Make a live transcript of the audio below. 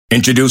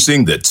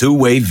Introducing the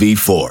two-way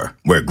V4,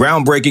 where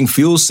groundbreaking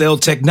fuel cell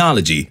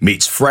technology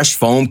meets fresh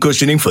foam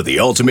cushioning for the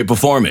ultimate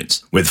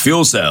performance. With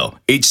fuel cell,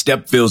 each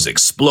step feels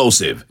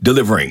explosive,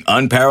 delivering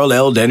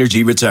unparalleled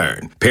energy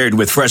return. Paired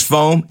with fresh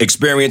foam,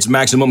 experience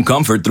maximum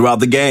comfort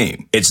throughout the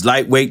game. Its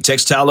lightweight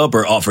textile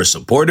upper offers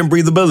support and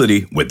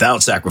breathability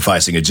without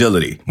sacrificing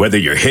agility. Whether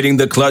you're hitting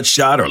the clutch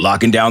shot or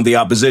locking down the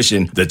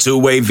opposition, the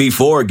two-way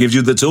V4 gives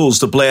you the tools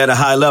to play at a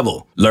high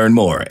level. Learn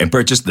more and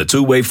purchase the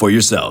two-way for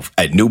yourself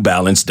at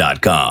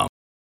newbalance.com.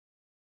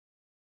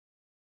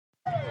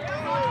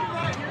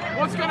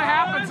 What's going to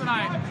happen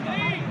tonight?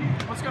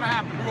 What's going to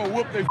happen? We're going to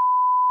whoop their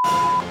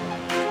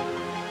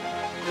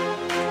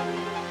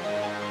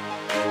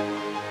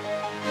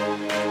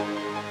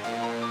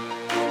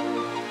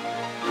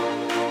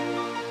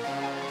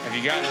Have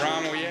you gotten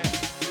Rommel yet?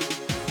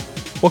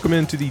 Welcome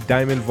into the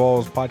Diamond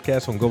Vols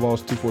podcast on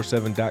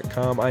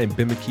GoVols247.com. I am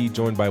Ben McKee,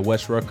 joined by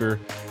Wes Rucker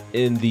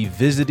in the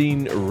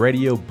visiting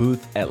radio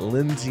booth at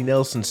Lindsey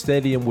Nelson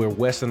Stadium, where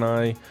Wes and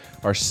I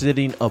are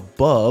sitting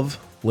above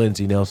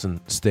Lindsey Nelson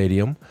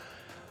Stadium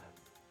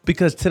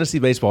because Tennessee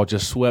baseball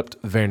just swept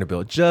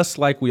Vanderbilt, just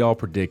like we all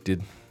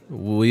predicted.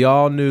 We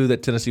all knew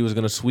that Tennessee was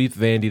going to sweep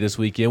Vandy this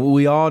weekend.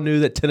 We all knew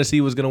that Tennessee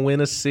was going to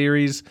win a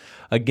series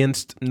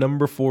against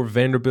number 4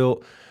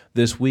 Vanderbilt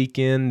this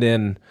weekend.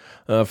 And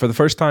for the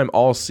first time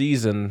all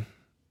season,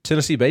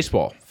 Tennessee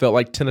baseball felt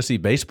like Tennessee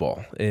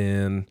baseball.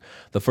 And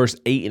the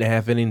first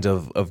 8.5 innings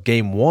of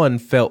game 1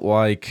 felt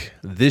like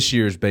this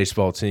year's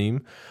baseball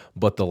team.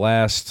 But the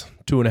last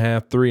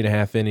 2.5,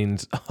 3.5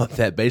 innings of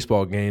that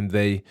baseball game,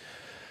 they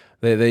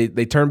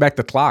turned back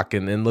the clock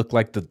and looked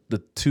like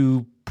the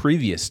two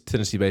previous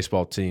Tennessee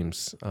baseball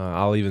teams.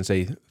 I'll even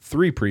say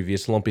 3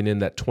 previous, lumping in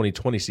that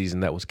 2020 season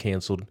that was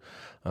canceled.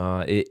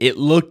 It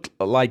looked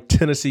like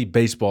Tennessee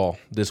baseball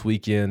this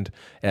weekend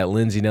at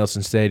Lindsey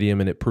Nelson Stadium,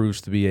 and it proves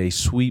to be a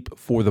sweep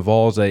for the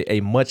Vols,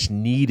 a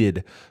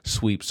much-needed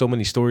sweep. So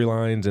many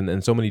storylines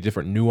and so many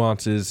different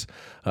nuances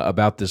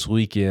about this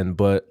weekend.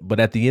 But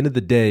at the end of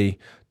the day,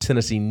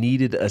 Tennessee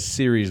needed a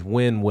series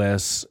win,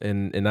 Wes,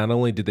 and not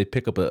only did they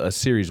pick up a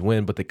series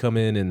win, but they come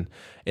in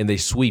and they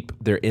sweep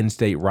their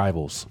in-state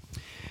rivals.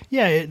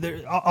 Yeah,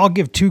 I'll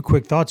give 2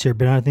 quick thoughts here,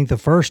 but I think the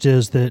first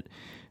is that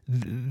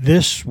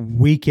this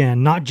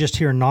weekend, not just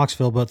here in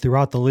Knoxville, but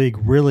throughout the league,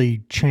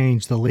 really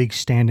changed the league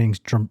standings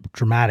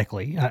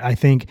dramatically. I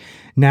think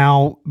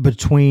now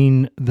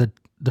between the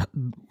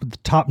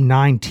top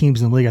 9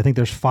 teams in the league, I think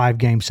there's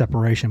 5-game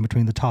separation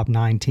between the top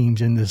 9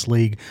 teams in this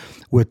league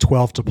with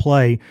 12 to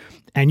play.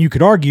 And you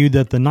could argue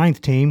that the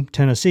 9th team,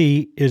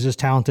 Tennessee, is as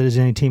talented as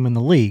any team in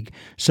the league.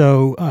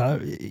 So,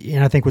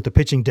 and I think with the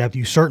pitching depth,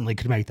 you certainly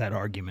could make that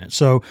argument.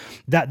 So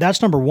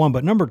that's number 1.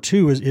 But number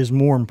 2 is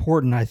more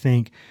important, I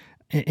think.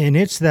 And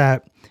it's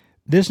that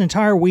this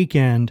entire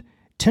weekend,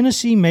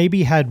 Tennessee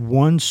maybe had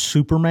one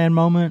Superman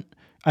moment.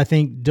 I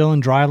think Dylan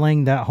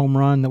Dreiling, that home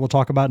run that we'll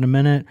talk about in a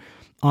minute,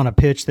 on a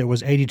pitch that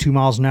was 82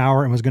 miles an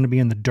hour and was going to be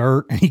in the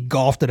dirt, and he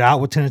golfed it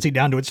out with Tennessee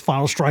down to its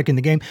final strike in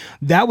the game.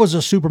 That was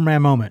a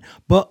Superman moment.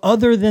 But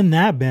other than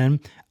that, Ben,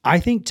 I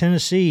think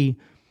Tennessee,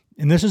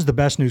 and this is the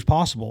best news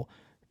possible,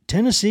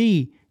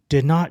 Tennessee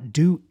did not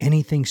do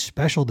anything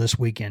special this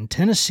weekend.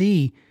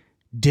 Tennessee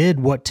did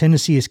what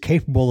Tennessee is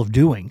capable of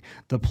doing.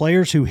 The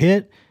players who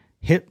hit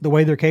the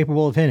way they're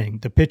capable of hitting.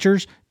 The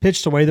pitchers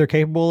pitched the way they're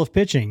capable of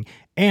pitching.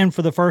 And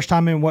for the first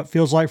time in what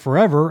feels like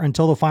forever,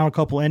 until the final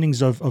couple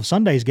innings of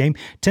Sunday's game,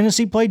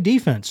 Tennessee played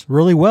defense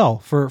really well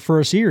for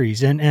a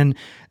series. And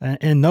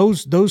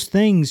those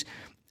things,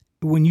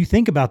 when you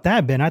think about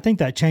that, Ben, I think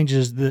that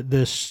changes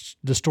the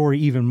story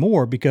even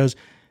more, because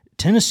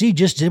Tennessee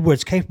just did what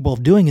it's capable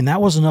of doing, and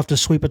that was enough to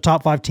sweep a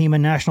top 5 team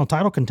and national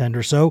title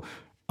contender. So,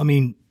 I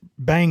mean,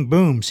 bang,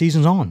 boom,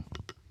 season's on.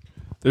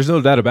 There's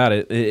no doubt about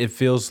it. It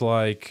feels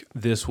like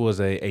this was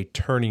a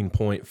turning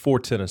point for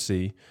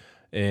Tennessee,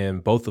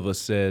 and both of us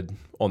said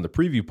on the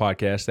preview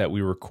podcast that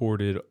we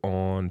recorded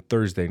on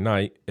Thursday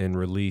night and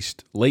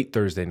released late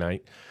Thursday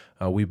night,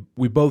 we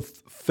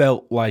both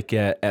felt like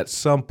at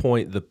some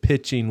point the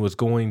pitching was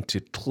going to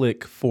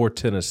click for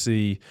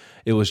Tennessee.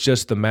 It was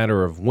just a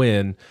matter of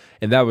when,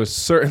 and that was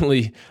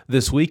certainly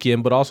this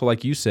weekend. But also,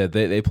 like you said,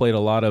 they played a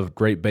lot of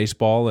great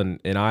baseball,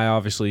 and I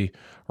obviously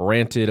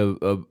ranted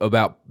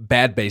about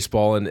bad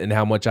baseball and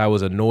how much I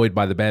was annoyed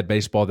by the bad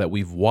baseball that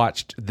we've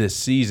watched this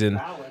season.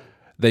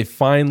 They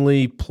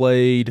finally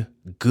played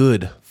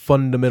good,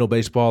 fundamental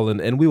baseball,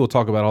 and we will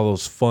talk about all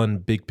those fun,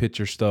 big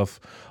picture stuff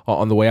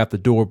on the way out the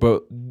door,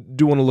 but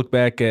do want to look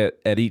back at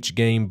each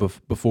game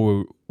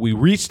before we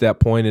reach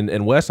that point.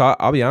 And Wes,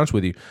 I'll be honest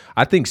with you,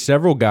 I think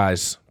several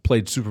guys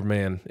played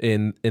Superman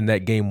in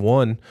that game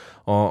 1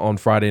 on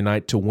Friday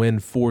night to win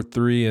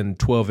 4-3 in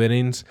 12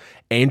 innings.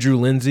 Andrew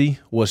Lindsey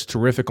was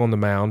terrific on the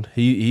mound.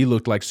 He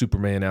looked like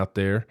Superman out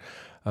there.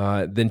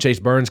 Then Chase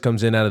Burns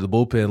comes in out of the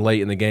bullpen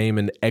late in the game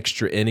in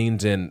extra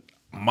innings, and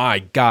my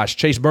gosh,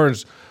 Chase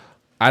Burns,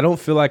 I don't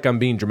feel like I'm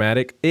being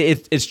dramatic.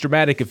 It's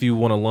dramatic if you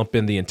want to lump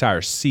in the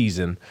entire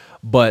season,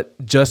 but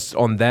just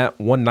on that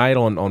one night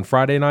on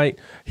Friday night,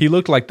 he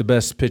looked like the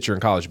best pitcher in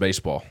college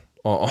baseball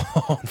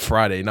on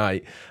Friday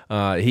night.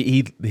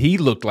 He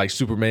looked like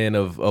Superman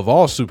of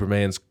all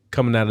Supermans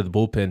coming out of the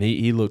bullpen.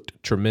 He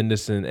looked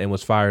tremendous and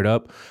was fired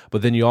up.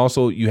 But then you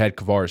had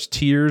Kavares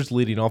Tears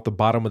leading off the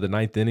bottom of the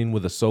ninth inning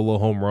with a solo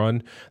home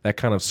run. That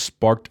kind of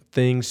sparked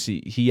things.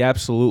 He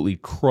absolutely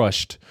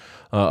crushed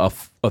a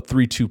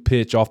 3-2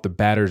 pitch off the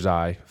batter's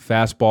eye.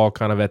 Fastball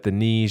kind of at the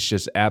knees,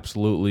 just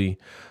absolutely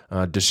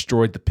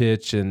destroyed the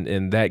pitch,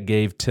 and that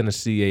gave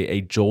Tennessee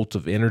a jolt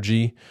of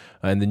energy.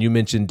 And then you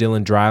mentioned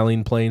Dylan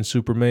Dreiling playing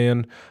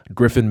Superman.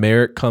 Griffin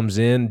Merritt comes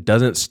in,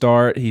 doesn't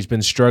start. He's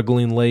been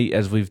struggling late,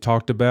 as we've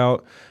talked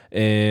about.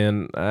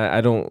 And I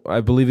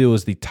believe it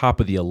was the top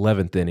of the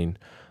 11th inning.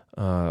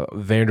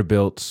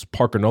 Vanderbilt's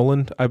Parker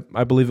Nolan,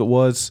 I believe it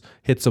was,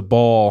 hits a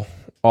ball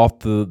off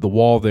the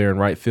wall there in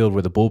right field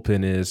where the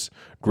bullpen is.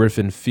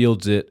 Griffin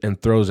fields it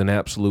and throws an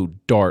absolute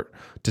dart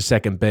to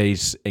second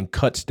base and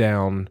cuts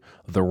down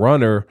the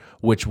runner,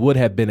 which would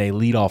have been a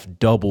leadoff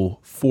double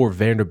for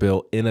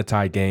Vanderbilt in a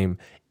tie game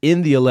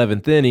in the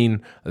 11th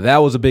inning. That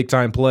was a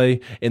big-time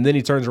play. And then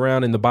he turns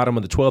around in the bottom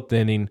of the 12th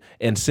inning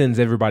and sends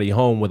everybody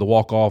home with a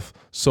walk-off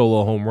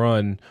solo home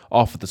run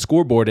off of the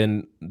scoreboard.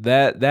 And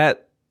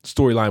that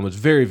storyline was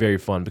very, very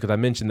fun because I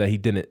mentioned that he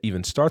didn't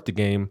even start the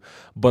game.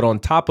 But on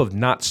top of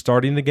not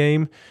starting the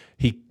game,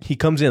 he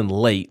comes in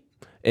late,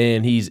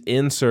 and he's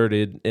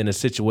inserted in a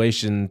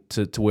situation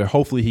to where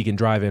hopefully he can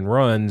drive in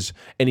runs,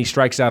 and he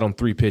strikes out on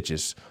 3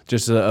 pitches.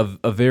 Just a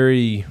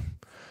very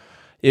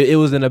 – it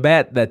was an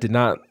at-bat that did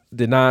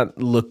not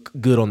look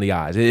good on the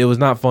eyes. It was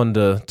not fun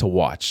to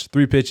watch.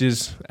 3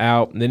 pitches,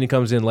 out, and then he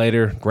comes in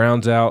later,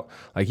 grounds out.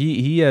 Like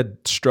he had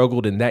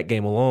struggled in that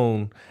game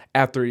alone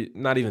after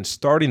not even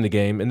starting the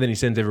game, and then he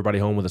sends everybody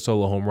home with a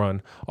solo home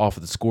run off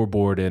of the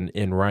scoreboard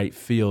in right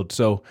field.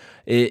 So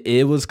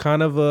it was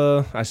kind of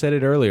I said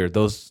it earlier,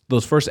 those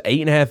first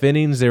 8.5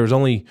 innings, there was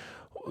only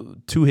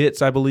 2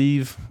 hits, I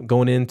believe,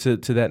 going into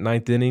that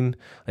 9th inning,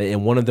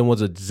 and one of them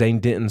was a Zane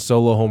Denton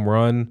solo home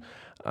run.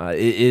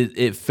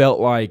 It felt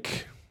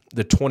like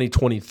the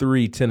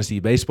 2023 Tennessee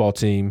baseball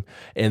team,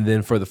 and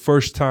then for the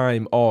first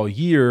time all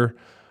year,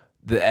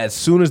 as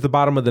soon as the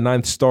bottom of the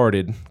 9th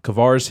started,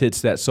 Kavares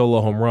hits that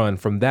solo home run.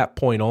 From that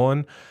point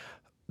on,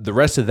 the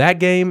rest of that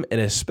game, and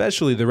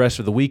especially the rest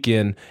of the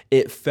weekend,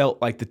 it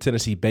felt like the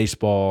Tennessee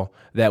baseball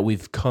that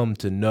we've come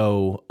to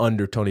know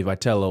under Tony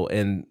Vitello,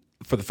 and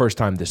for the first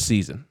time this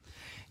season.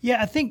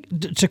 Yeah, I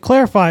think to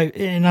clarify,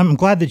 and I'm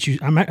glad that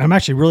I'm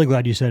actually really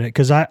glad you said it,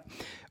 because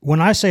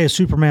when I say a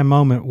Superman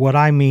moment, what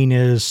I mean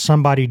is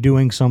somebody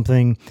doing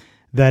something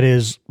that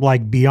is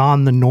like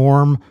beyond the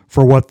norm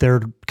for what they're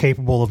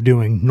capable of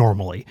doing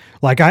normally.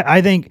 Like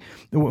I think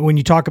when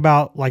you talk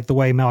about like the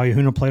way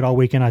Maliahuna played all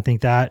weekend, I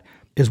think that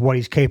is what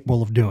he's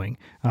capable of doing.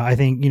 I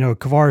think,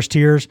 Kavares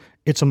Tears,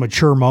 it's a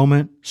mature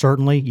moment.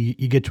 Certainly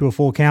you get to a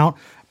full count,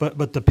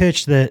 but the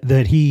pitch that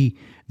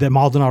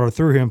Maldonado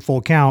threw him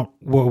full count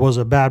was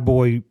a bad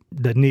boy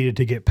that needed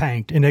to get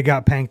panked, and it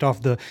got panked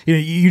off the.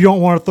 You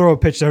don't want to throw a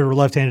pitch to a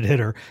left-handed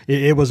hitter.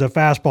 It was a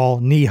fastball,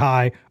 knee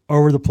high,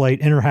 over the plate,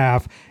 inner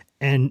half,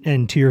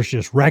 and Tears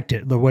just wrecked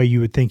it the way you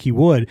would think he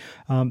would.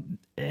 And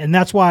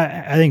that's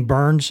why I think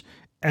Burns,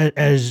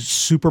 as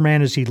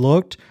Superman as he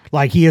looked,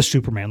 like he is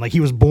Superman. Like he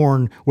was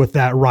born with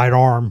that right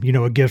arm,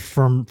 a gift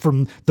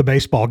from the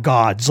baseball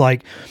gods.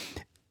 Like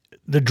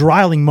the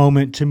Dreiling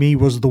moment to me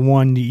was the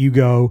one that you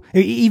go,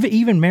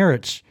 even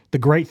Merritt's, the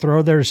great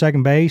throw there to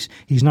second base.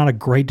 He's not a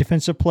great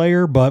defensive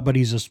player, but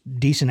he's a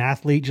decent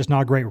athlete, just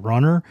not a great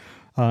runner.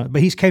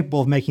 But he's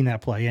capable of making that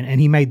play, and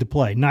he made the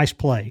play. Nice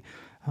play.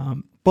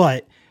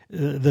 But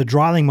the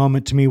Dreiling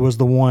moment to me was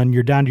the one,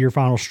 you're down to your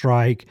final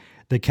strike.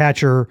 The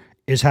catcher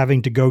is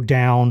having to go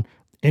down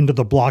into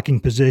the blocking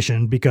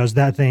position because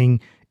that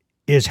thing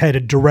is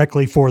headed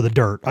directly for the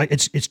dirt.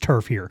 It's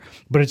turf here,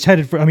 but it's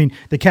headed for,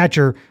 the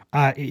catcher,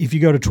 if you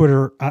go to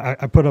Twitter,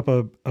 I put up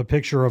a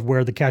picture of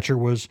where the catcher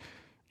was,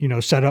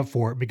 set up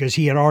for it because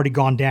he had already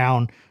gone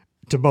down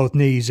to both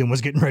knees and was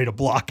getting ready to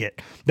block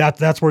it.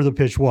 That's where the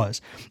pitch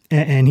was.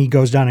 And he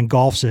goes down and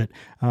golfs it.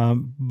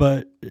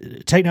 But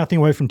take nothing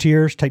away from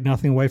Tears, take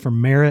nothing away from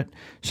Merritt,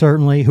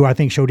 certainly, who I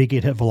think showed he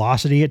could hit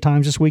velocity at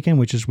times this weekend,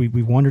 which is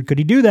we've wondered, could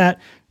he do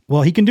that?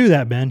 Well, he can do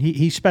that, Ben.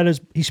 He sped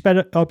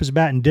up his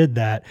bat and did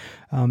that.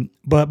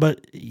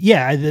 But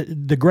yeah,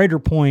 the greater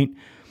point,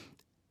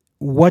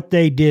 what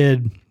they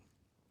did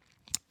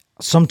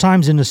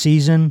sometimes in the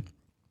season,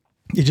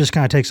 it just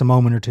kind of takes a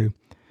moment or two.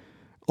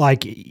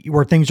 Like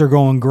where things are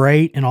going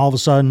great and all of a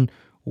sudden,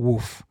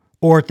 woof,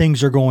 or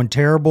things are going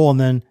terrible and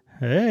then,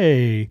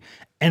 hey.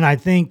 And I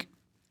think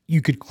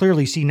you could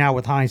clearly see now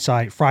with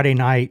hindsight, Friday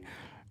night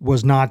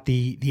was not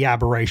the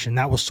aberration.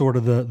 That was sort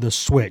of the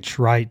switch,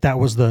 right? That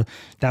was the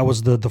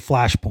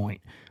flashpoint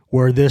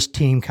where this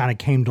team kind of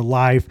came to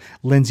life.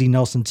 Lindsey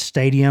Nelson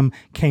Stadium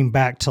came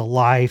back to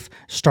life,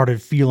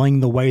 started feeling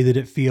the way that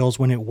it feels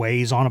when it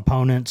weighs on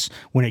opponents,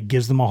 when it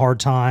gives them a hard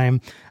time,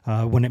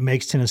 when it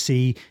makes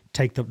Tennessee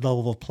take the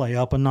level of play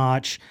up a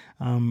notch.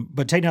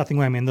 But take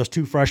nothing away, those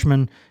 2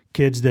 freshman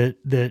kids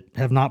that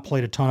have not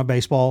played a ton of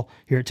baseball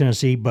here at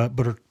Tennessee, but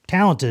are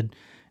talented.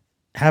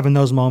 having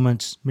those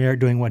moments, Merritt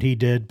doing what he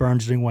did,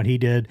 Burns doing what he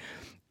did,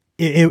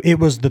 it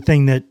was the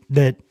thing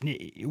that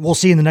we'll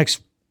see in the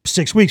next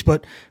 6 weeks,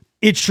 but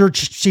it sure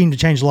seemed to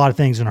change a lot of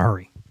things in a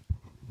hurry.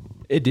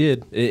 It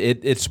did.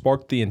 It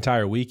sparked the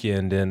entire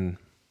weekend, and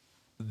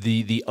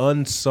the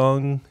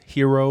unsung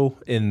hero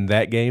in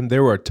that game,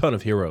 there were a ton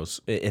of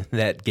heroes in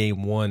that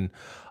game one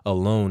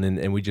alone,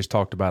 and we just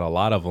talked about a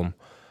lot of them.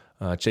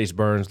 Chase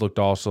Burns looked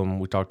awesome.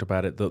 We talked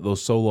about it,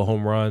 those solo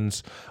home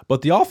runs.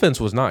 But the offense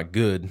was not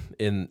good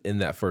in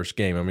that first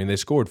game. I mean, they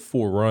scored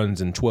 4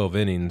 runs in 12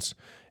 innings,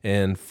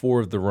 and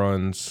 4 of the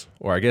runs,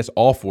 or I guess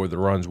all 4 of the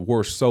runs,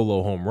 were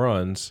solo home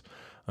runs,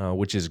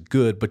 which is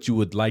good, but you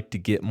would like to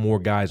get more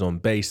guys on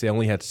base. They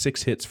only had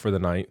 6 hits for the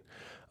night,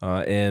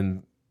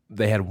 and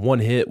they had 1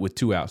 hit with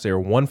 2 outs. They were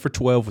 1 for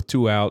 12 with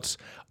 2 outs,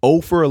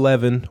 0 for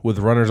 11 with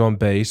runners on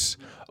base,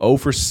 0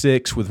 for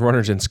 6 with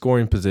runners in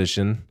scoring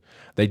position.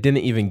 They didn't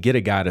even get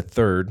a guy to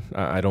third,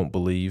 I don't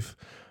believe.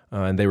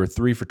 And they were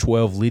 3 for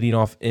 12 leading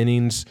off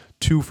innings,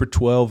 2 for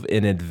 12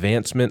 in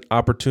advancement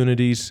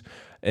opportunities,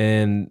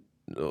 and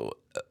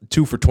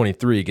 2 for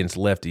 23 against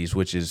lefties,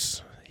 which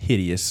is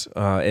hideous.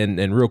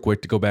 And real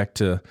quick, to go back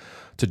to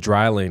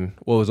Dreiling,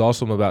 what was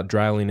awesome about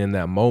Dreiling in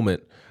that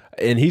moment,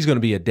 and he's going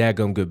to be a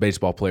daggum good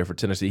baseball player for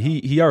Tennessee.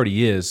 He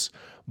already is,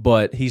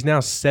 but he's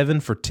now 7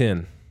 for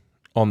 10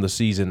 on the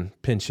season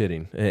pinch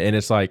hitting. And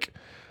it's like,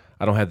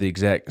 I don't have the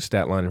exact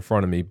stat line in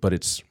front of me, but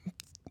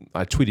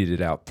I tweeted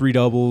it out. 3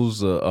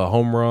 doubles, a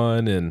home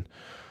run, and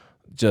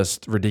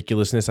just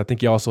ridiculousness. I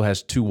think he also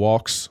has 2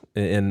 walks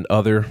and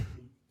other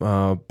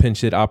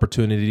pinch hit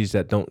opportunities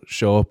that don't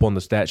show up on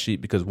the stat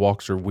sheet because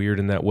walks are weird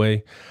in that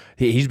way.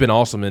 He's been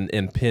awesome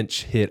in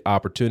pinch hit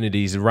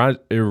opportunities. It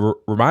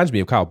reminds me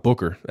of Kyle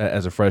Booker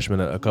as a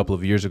freshman a couple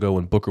of years ago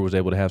when Booker was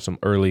able to have some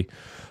early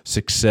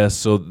success.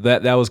 So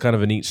that was kind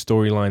of a neat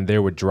storyline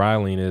there with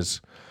Dreiling,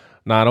 is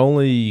not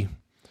only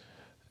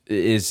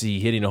is he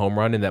hitting a home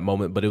run in that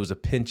moment, but it was a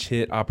pinch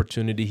hit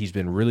opportunity. He's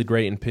been really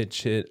great in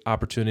pinch hit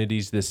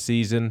opportunities this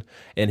season,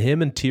 and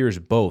him and Tiers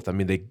both. I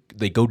mean,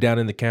 they go down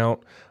in the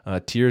count.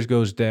 Tiers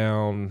goes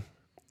down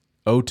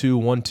 0-2,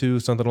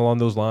 1-2, something along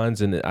those lines,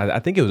 and I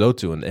think it was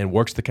 0-2, and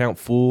works the count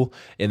full,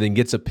 and then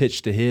gets a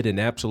pitch to hit and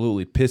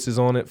absolutely pisses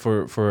on it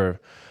for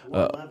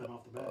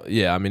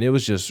yeah, I mean, it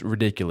was just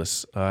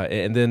ridiculous.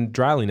 And then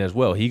Dreiling as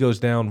well. He goes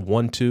down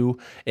 1-2,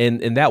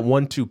 and that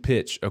 1-2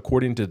 pitch,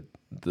 according to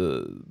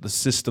the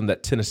system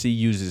that Tennessee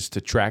uses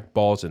to track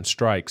balls and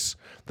strikes,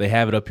 they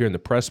have it up here in the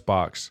press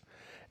box.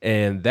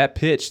 And that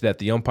pitch that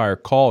the umpire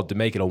called to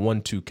make it a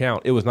 1-2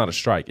 count, it was not a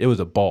strike. It was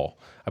a ball.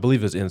 I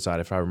believe it was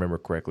inside, if I remember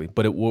correctly.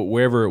 But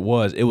wherever it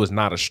was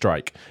not a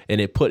strike. And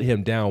it put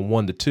him down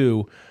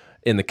 1-2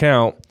 in the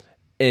count,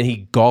 and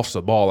he golfs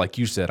the ball, like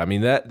you said. I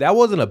mean, that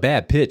wasn't a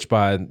bad pitch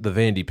by the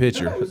Vandy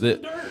pitcher.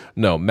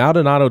 No,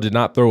 Maldonado did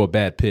not throw a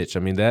bad pitch.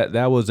 I mean,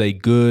 that was a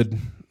good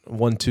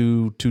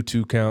 1-2,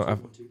 2-2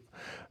 count.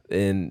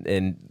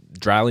 And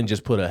Dreiling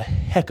just put a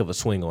heck of a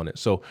swing on it.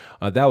 So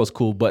that was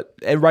cool. But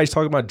everybody's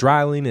talking about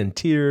Dreiling and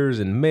Tiers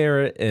and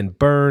Merritt and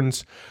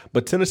Burns.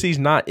 But Tennessee's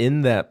not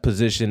in that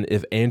position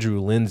if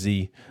Andrew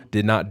Lindsey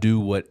did not do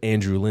what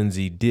Andrew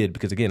Lindsey did.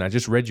 Because, again, I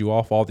just read you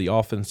off all the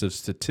offensive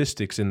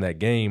statistics in that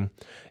game.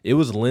 It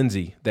was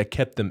Lindsey that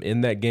kept them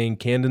in that game.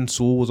 Camden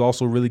Sewell was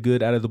also really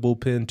good out of the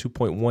bullpen,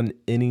 2.1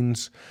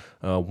 innings,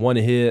 1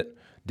 hit,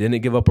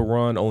 didn't give up a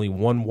run, only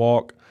 1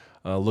 walk.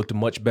 Looked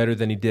much better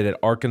than he did at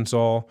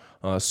Arkansas.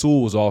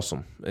 Sewell was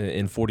awesome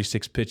in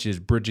 46 pitches,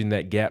 bridging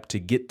that gap to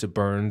get to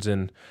Burns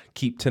and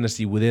keep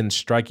Tennessee within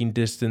striking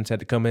distance,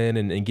 had to come in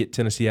and get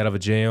Tennessee out of a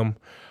jam.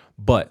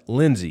 But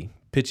Lindsey,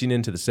 pitching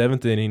into the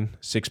 7th inning,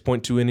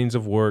 6.2 innings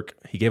of work.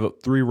 He gave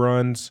up 3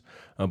 runs,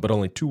 but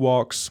only 2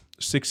 walks,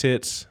 6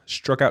 hits,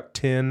 struck out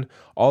 10,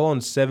 all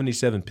on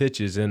 77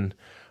 pitches. And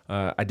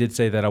I did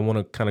say that I want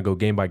to kind of go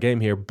game by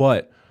game here,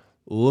 but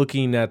we'll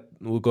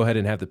go ahead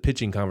and have the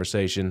pitching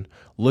conversation.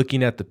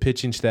 Looking at the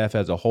pitching staff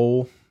as a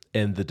whole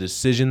and the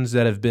decisions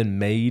that have been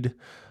made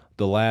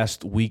the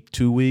last week,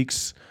 2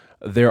 weeks,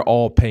 they're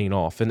all paying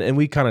off. And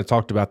we kind of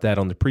talked about that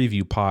on the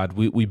preview pod.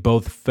 We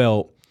both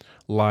felt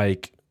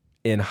like,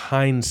 in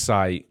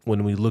hindsight,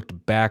 when we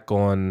looked back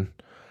on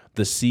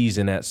the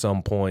season at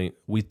some point,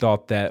 we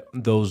thought that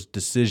those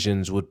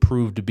decisions would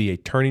prove to be a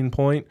turning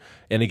point.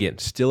 And again,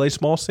 still a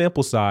small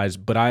sample size,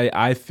 but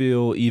I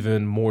feel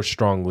even more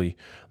strongly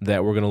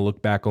that we're going to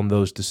look back on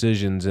those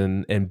decisions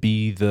and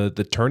be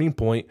the turning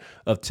point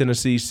of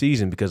Tennessee's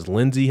season, because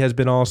Lindsey has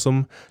been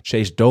awesome.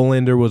 Chase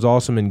Dolander was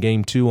awesome in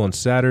Game 2 on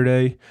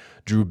Saturday.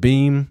 Drew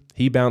Beam,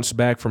 he bounced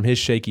back from his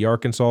shaky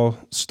Arkansas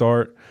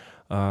start.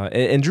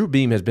 And Drew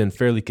Beam has been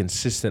fairly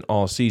consistent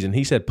all season.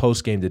 He said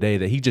post-game today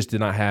that he just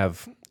did not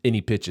have any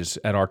pitches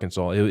at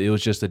Arkansas. It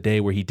was just a day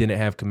where he didn't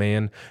have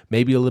command,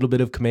 maybe a little bit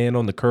of command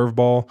on the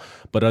curveball,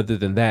 but other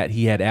than that,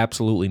 he had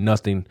absolutely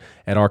nothing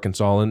at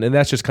Arkansas. And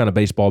that's just kind of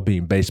baseball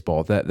being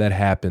baseball. That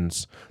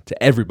happens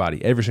to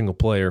everybody, every single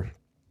player.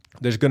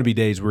 There's going to be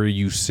days where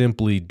you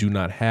simply do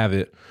not have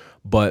it,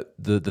 but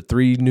the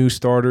 3 new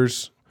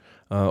starters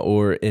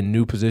or in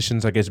new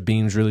positions, I guess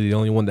Beam's really the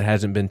only one that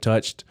hasn't been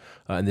touched,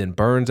 and then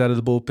Burns out of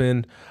the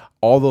bullpen,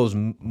 all those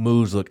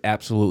moves look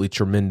absolutely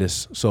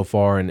tremendous so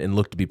far and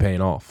look to be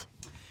paying off.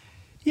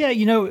 Yeah,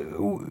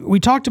 we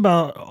talked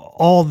about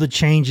all the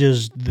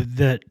changes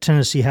that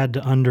Tennessee had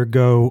to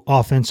undergo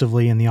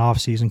offensively in the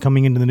offseason.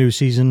 Coming into the new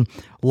season,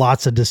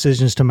 lots of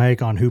decisions to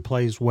make on who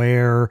plays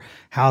where,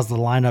 how's the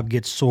lineup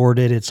gets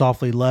sorted. It's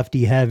awfully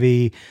lefty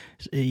heavy.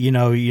 You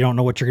don't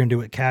know what you're going to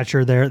do at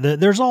catcher there.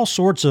 There's all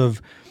sorts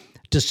of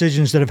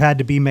decisions that have had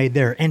to be made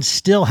there and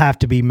still have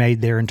to be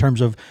made there in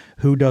terms of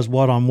who does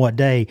what on what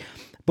day.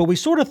 But we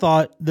sort of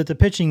thought that the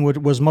pitching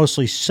was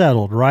mostly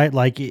settled, right?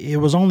 Like it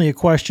was only a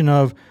question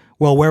of,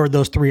 well, where would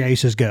those three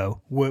aces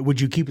go?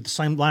 Would you keep it the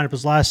same lineup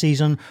as last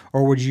season,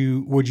 or would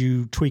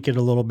you tweak it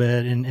a little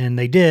bit? And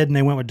they did, and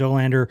they went with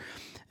Dolander,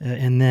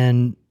 and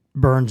then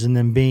Burns, and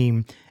then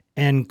Beam.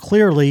 And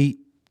clearly,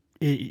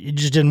 it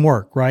just didn't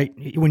work, right?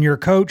 When you're a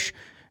coach,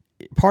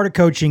 part of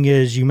coaching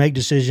is you make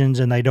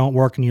decisions and they don't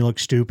work and you look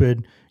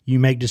stupid. You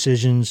make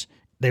decisions,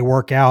 they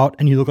work out,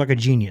 and you look like a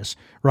genius,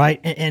 right?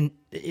 And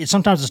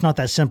sometimes it's not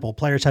that simple.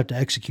 Players have to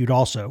execute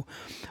also.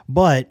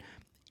 But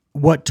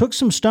what took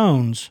some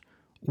stones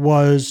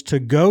was to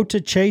go to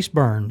Chase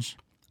Burns,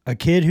 a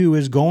kid who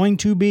is going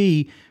to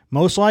be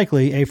most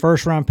likely a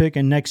first-round pick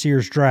in next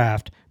year's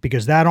draft,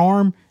 because that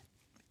arm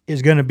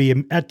is going to be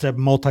that's a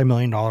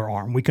multi-million-dollar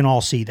arm. We can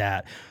all see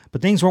that.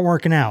 But things weren't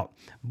working out.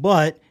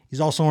 But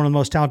he's also one of the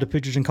most talented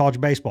pitchers in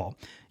college baseball.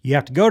 You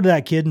have to go to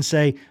that kid and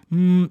say,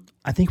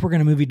 I think we're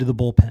going to move you to the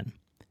bullpen.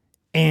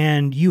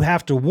 And you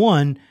have to,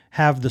 one,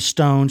 have the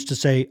stones to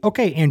say,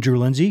 okay, Andrew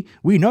Lindsay,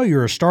 we know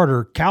you're a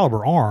starter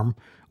caliber arm.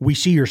 We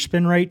see your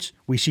spin rates.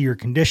 We see your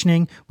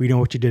conditioning. We know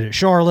what you did at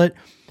Charlotte.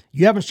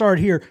 You haven't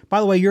started here. By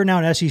the way, you're now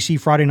an SEC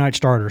Friday night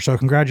starter, so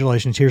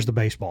congratulations. Here's the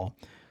baseball.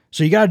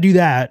 So you got to do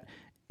that,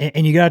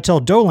 and you got to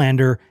tell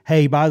Dolander,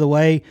 hey, by the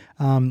way,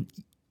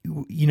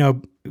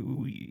 you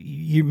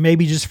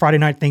maybe just Friday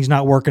night thing's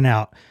not working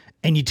out.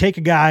 And you take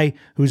a guy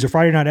who's a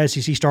Friday night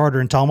SEC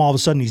starter and tell him all of a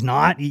sudden he's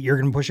not, you're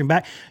going to push him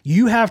back.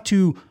 You have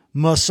to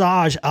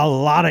massage a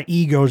lot of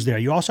egos there.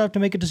 You also have to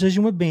make a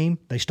decision with Beam.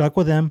 They stuck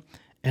with him.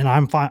 And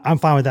I'm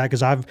fine with that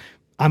because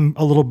I'm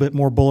a little bit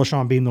more bullish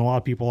on Beam than a lot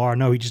of people are. I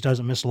know he just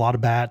doesn't miss a lot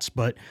of bats,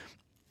 but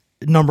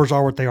numbers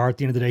are what they are. At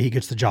the end of the day, he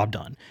gets the job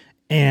done.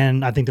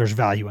 And I think there's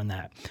value in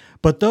that.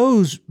 But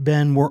those,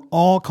 Ben, were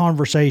all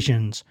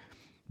conversations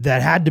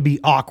that had to be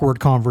awkward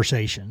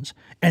conversations.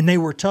 And they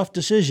were tough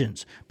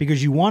decisions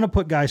because you want to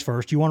put guys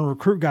first. You want to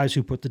recruit guys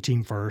who put the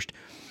team first.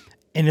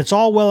 And it's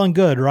all well and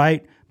good,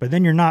 right? But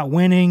then you're not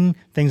winning.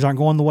 Things aren't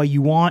going the way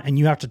you want. And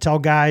you have to tell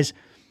guys,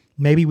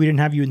 maybe we didn't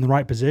have you in the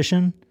right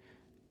position.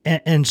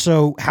 And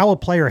so how a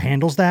player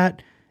handles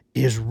that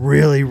is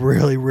really,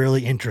 really,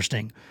 really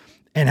interesting.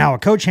 And how a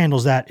coach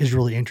handles that is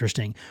really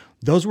interesting.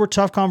 Those were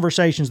tough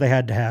conversations they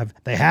had to have.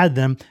 They had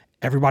them.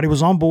 Everybody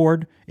was on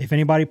board. If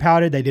anybody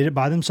pouted, they did it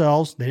by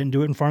themselves. They didn't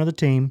do it in front of the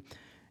team.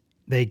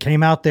 They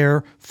came out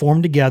there,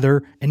 formed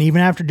together, and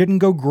even after it didn't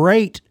go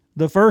great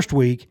the first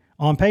week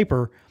on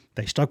paper,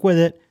 they stuck with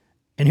it.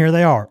 And here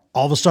they are.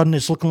 All of a sudden,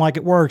 it's looking like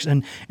it works.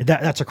 And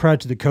that's a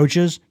credit to the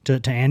coaches,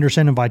 to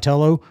Anderson and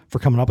Vitello for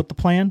coming up with the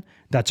plan.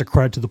 That's a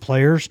credit to the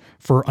players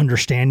for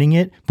understanding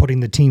it, putting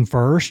the team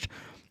first.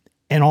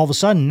 And all of a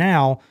sudden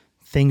now,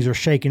 things are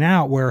shaking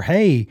out where,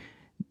 hey,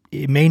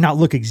 it may not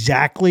look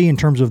exactly in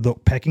terms of the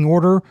pecking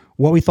order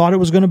what we thought it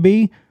was going to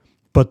be,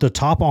 but the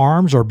top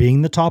arms are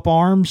being the top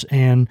arms,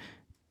 and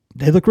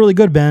they look really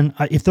good, Ben.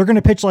 If they're going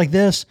to pitch like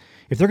this,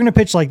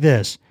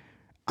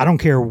 I don't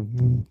care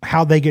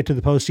how they get to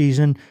the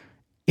postseason.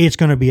 It's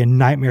going to be a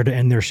nightmare to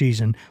end their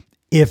season.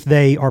 If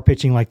they are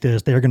pitching like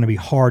this, they're going to be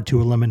hard to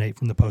eliminate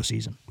from the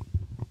postseason.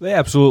 They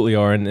absolutely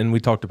are, and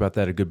we talked about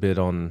that a good bit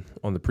on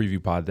the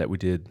preview pod that we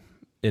did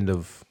end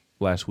of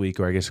last week,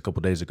 or I guess a couple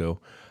days ago.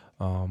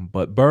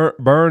 But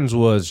Burns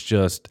was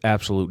just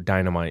absolute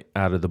dynamite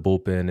out of the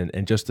bullpen,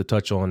 and just to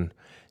touch on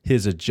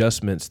his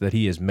adjustments that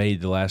he has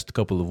made the last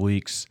couple of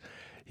weeks,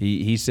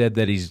 he said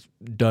that he's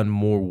done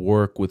more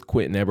work with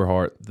Quentin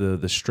Eberhardt,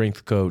 the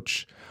strength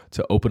coach,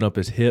 to open up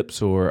his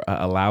hips or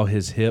allow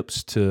his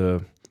hips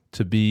to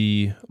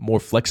be more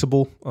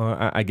flexible.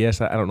 I guess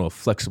I don't know if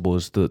flexible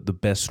is the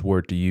best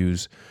word to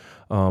use,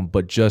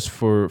 but just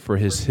for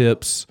his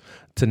hips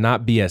to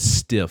not be as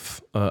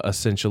stiff,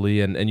 essentially.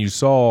 And you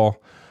saw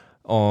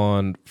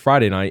on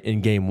Friday night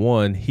in Game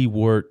 1, he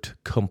worked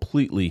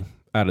completely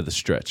out of the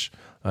stretch.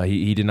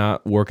 He did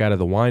not work out of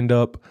the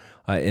windup.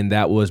 And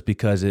that was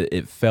because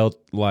it felt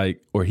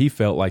like, or he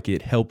felt like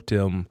it helped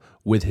him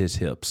with his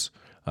hips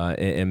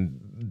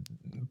and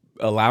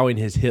allowing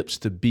his hips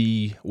to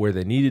be where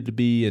they needed to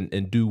be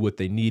and do what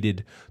they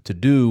needed to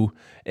do.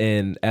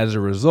 And as a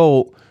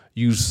result,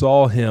 you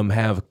saw him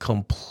have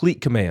complete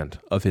command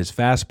of his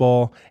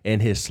fastball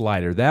and his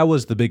slider. That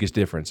was the biggest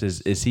difference,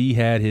 is he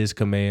had his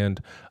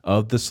command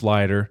of the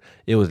slider.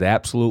 It was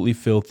absolutely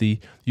filthy.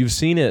 You've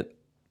seen it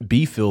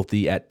be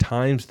filthy at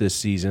times this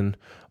season,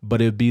 but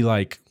it'd be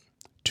like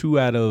 2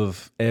 out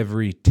of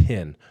every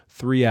 10,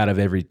 3 out of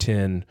every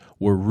 10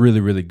 were really,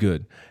 really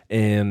good.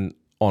 And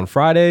on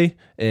Friday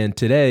and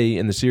today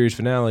in the series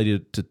finale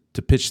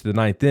to pitch the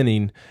 9th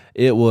inning,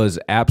 it was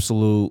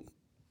absolute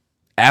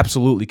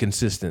absolutely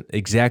consistent,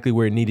 exactly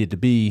where it needed to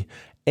be.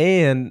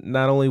 And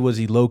not only was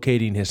he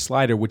locating his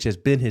slider, which has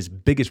been his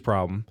biggest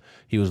problem,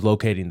 he was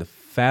locating the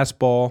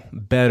fastball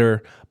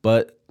better,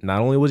 but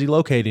not only was he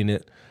locating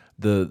it,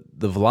 the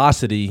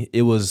velocity,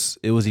 it was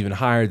even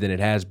higher than it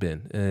has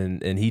been.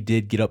 And he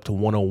did get up to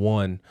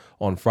 101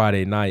 on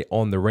Friday night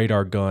on the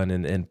radar gun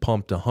and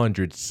pumped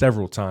 100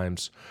 several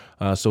times.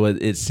 So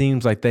it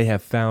seems like they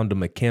have found a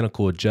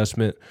mechanical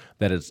adjustment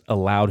that has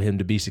allowed him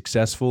to be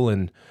successful,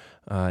 and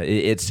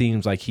it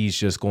seems like he's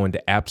just going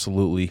to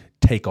absolutely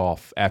take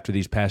off after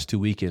these past 2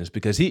 weekends,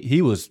 because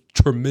he was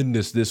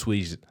tremendous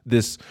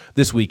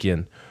this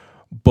weekend,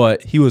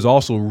 but he was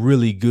also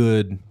really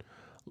good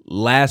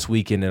last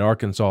weekend at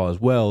Arkansas as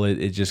well.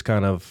 It just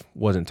kind of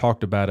wasn't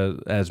talked about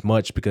as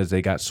much because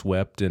they got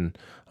swept, and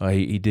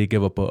he did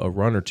give up a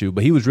run or two.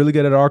 But he was really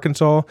good at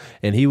Arkansas,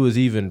 and he was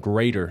even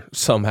greater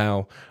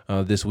somehow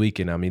this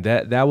weekend. I mean,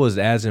 that was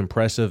as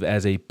impressive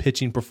as a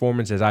pitching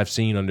performance as I've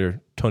seen under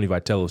Tony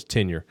Vitello's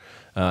tenure.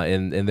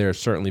 And there have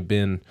certainly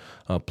been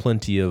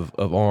plenty of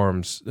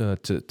arms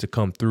to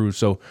come through.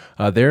 So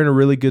they're in a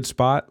really good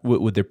spot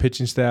with their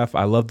pitching staff.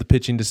 I love the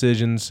pitching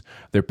decisions.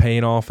 They're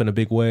paying off in a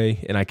big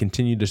way, and I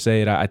continue to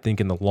say it. I think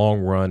in the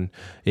long run,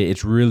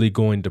 it's really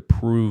going to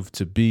prove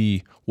to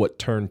be what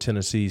turned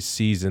Tennessee's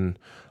season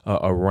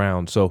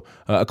around. So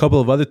a couple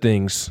of other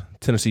things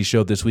Tennessee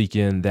showed this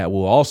weekend that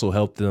will also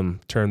help them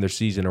turn their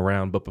season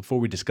around. But before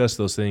we discuss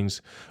those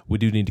things, we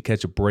do need to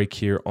catch a break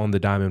here on the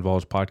Diamond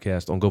Vols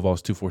podcast on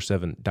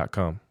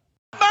GoVols247.com.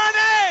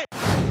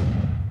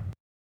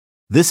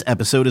 This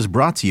episode is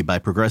brought to you by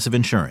Progressive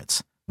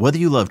Insurance. Whether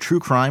you love true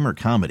crime or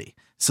comedy,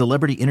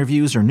 celebrity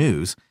interviews or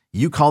news,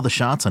 you call the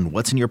shots on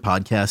what's in your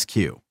podcast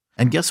queue.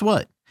 And guess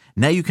what?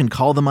 Now you can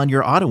call them on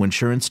your auto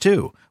insurance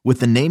too with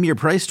the Name Your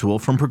Price tool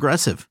from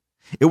Progressive.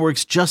 It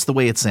works just the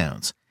way it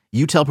sounds.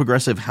 You tell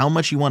Progressive how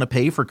much you want to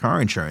pay for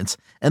car insurance,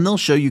 and they'll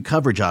show you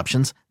coverage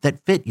options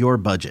that fit your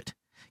budget.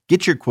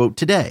 Get your quote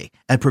today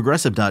at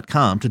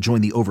Progressive.com to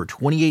join the over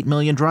 28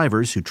 million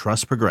drivers who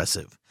trust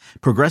Progressive.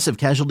 Progressive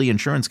Casualty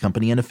Insurance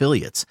Company and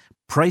Affiliates.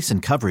 Price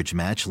and coverage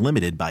match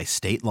limited by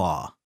state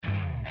law.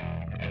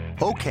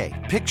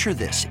 Okay, picture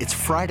this. It's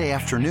Friday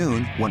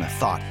afternoon when a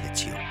thought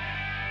hits you.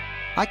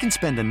 I can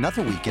spend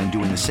another weekend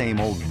doing the same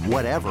old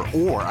whatever,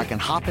 or I can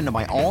hop into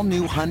my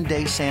all-new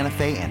Hyundai Santa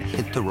Fe and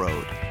hit the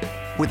road.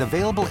 With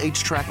available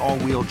H-Track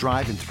all-wheel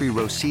drive and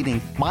 3-row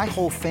seating, my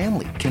whole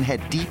family can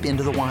head deep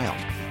into the wild.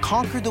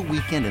 Conquer the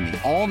weekend in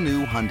the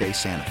all-new Hyundai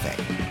Santa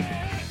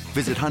Fe.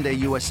 Visit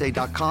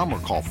HyundaiUSA.com or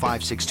call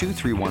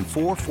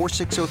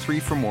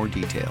 562-314-4603 for more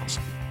details.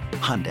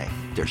 Hyundai,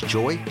 there's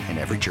joy in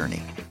every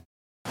journey.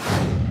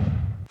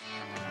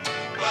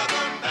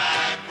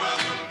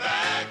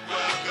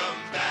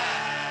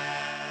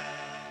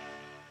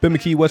 Ben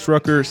McKee, Wes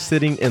Rucker,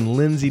 sitting in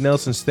Lindsey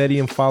Nelson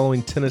Stadium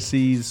following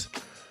Tennessee's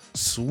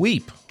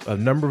sweep of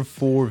number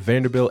 4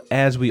 Vanderbilt,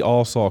 as we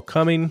all saw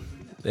coming.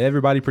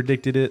 Everybody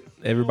predicted it.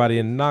 Everybody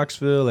in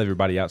Knoxville,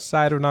 everybody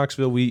outside of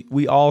Knoxville,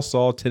 we all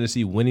saw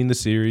Tennessee winning the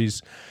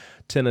series,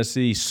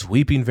 Tennessee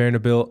sweeping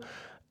Vanderbilt.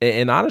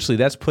 And honestly,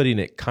 that's putting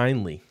it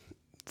kindly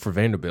for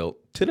Vanderbilt.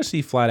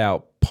 Tennessee flat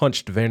out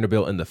punched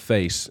Vanderbilt in the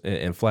face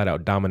and flat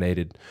out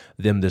dominated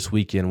them this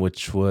weekend,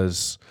 which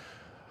was...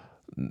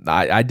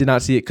 I did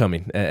not see it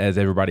coming, as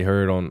everybody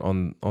heard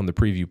on the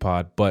preview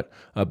pod. But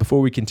before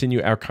we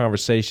continue our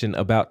conversation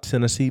about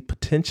Tennessee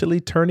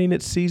potentially turning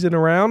its season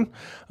around,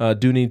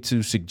 do need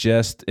to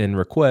suggest and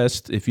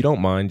request, if you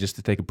don't mind, just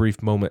to take a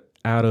brief moment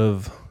out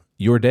of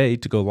your day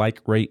to go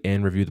like, rate,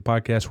 and review the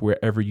podcast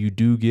wherever you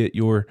do get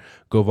your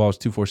Go Vols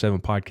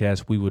 247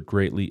 podcast. We would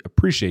greatly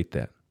appreciate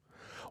that.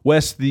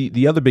 Wes,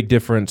 the other big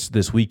difference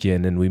this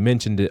weekend, and we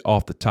mentioned it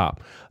off the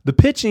top, the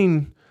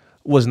pitching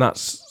was not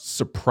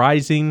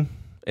surprising.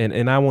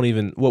 And I won't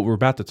even, what we're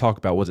about to talk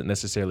about wasn't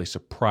necessarily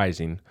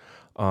surprising,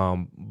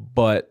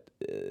 but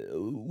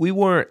we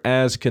weren't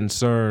as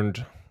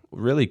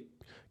really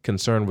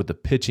concerned with the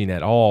pitching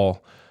at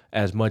all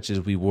as much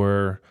as we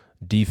were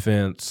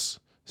defense,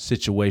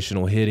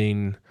 situational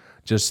hitting,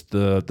 just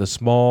the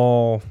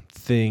small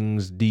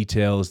things,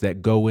 details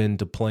that go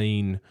into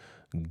playing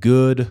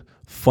good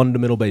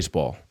fundamental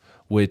baseball,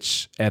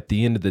 which at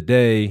the end of the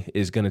day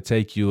is going to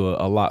take you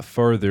a lot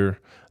further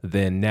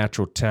than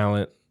natural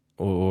talent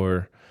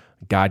or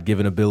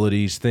God-given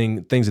abilities,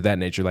 things of that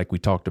nature, like we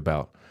talked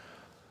about.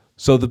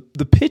 So the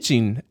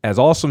pitching, as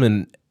awesome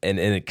and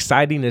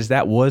exciting as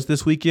that was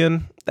this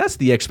weekend, that's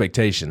the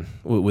expectation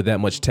with that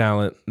much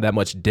talent, that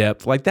much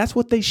depth. Like, that's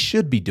what they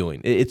should be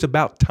doing. It's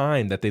about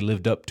time that they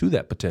lived up to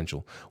that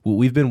potential.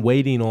 We've been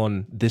waiting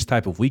on this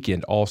type of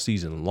weekend all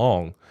season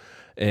long.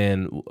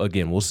 And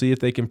again, we'll see if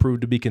they can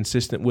prove to be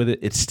consistent with it.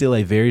 It's still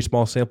a very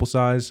small sample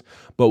size.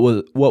 But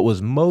what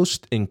was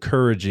most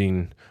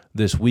encouraging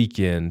this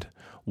weekend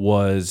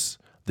was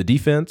the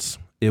defense.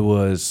 It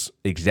was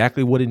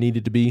exactly what it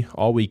needed to be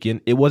all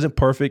weekend. It wasn't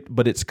perfect,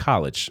 but it's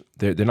college.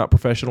 They're not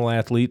professional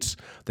athletes.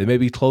 They may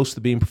be close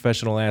to being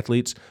professional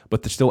athletes,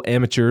 but they're still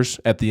amateurs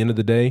at the end of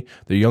the day.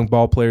 They're young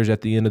ball players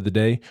at the end of the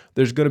day.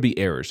 There's going to be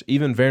errors.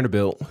 Even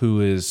Vanderbilt,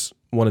 who is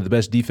one of the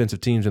best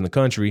defensive teams in the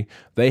country,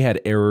 they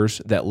had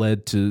errors that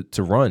led to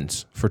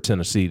runs for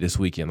Tennessee this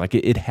weekend. Like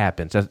it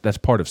happens. That's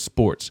part of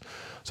sports.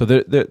 So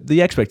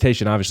the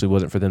expectation obviously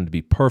wasn't for them to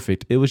be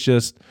perfect. It was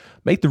just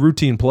make the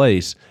routine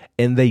plays,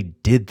 and they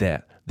did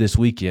that this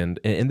weekend,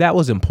 and that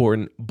was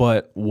important.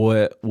 But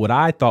what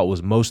I thought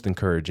was most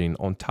encouraging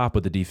on top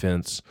of the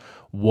defense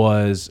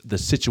was the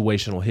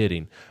situational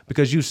hitting,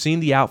 because you've seen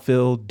the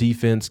outfield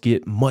defense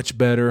get much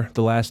better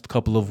the last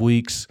couple of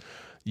weeks.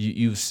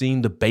 You've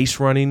seen the base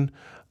running.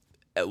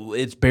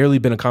 It's barely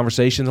been a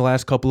conversation the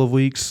last couple of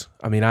weeks.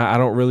 I mean, I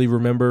don't really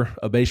remember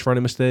a base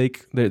running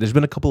mistake. There's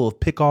been a couple of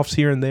pickoffs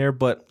here and there,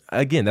 but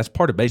again, that's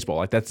part of baseball.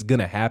 Like, that's going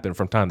to happen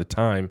from time to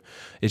time.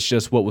 It's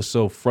just what was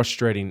so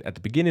frustrating at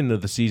the beginning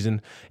of the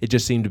season. It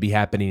just seemed to be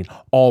happening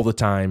all the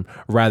time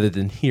rather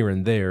than here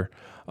and there.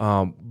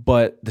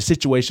 But the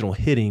situational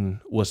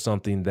hitting was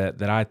something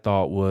that I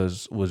thought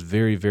was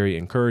very, very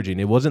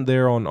encouraging. It wasn't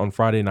there on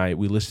Friday night.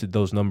 We listed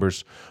those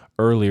numbers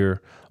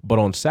earlier, but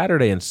on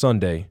Saturday and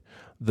Sunday,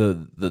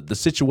 the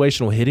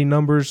situational hitting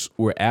numbers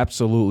were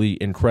absolutely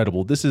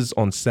incredible. This is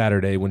on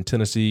Saturday when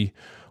Tennessee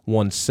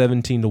won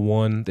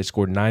 17-1. They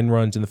scored 9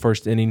 runs in the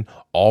first inning,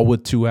 all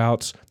with 2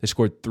 outs. They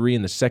scored 3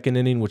 in the second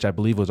inning, which I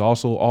believe was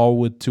also all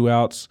with 2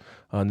 outs.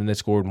 And then they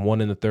scored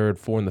 1 in the third,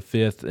 4 in the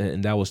fifth,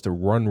 and that was to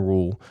run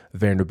rule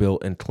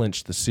Vanderbilt and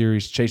clinched the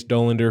series. Chase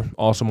Dolander,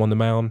 awesome on the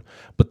mound,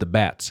 but the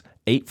bats,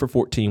 8 for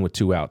 14 with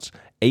 2 outs,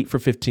 8 for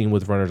 15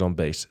 with runners on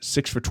base,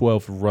 6 for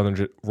 12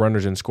 for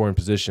runners in scoring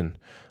position,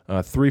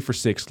 3 for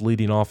 6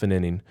 leading off an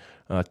inning,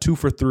 2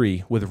 for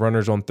 3 with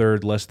runners on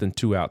third, less than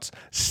 2 outs,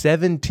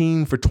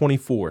 17 for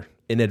 24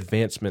 in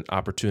advancement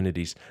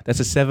opportunities.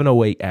 That's a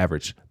 708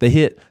 average. They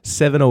hit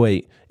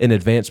 708 in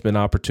advancement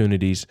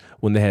opportunities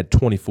when they had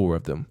 24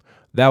 of them.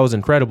 That was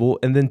incredible.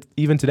 And then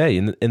even today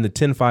in the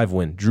 10-5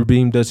 win, Drew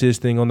Beam does his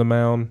thing on the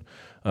mound.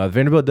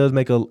 Vanderbilt does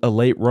make a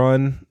late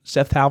run.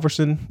 Seth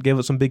Halverson gave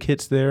us some big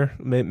hits there.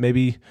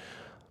 Maybe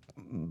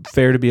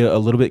fair to be a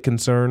little bit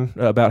concerned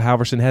about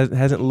Halverson.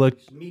 Hasn't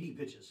looked meaty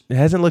pitches. It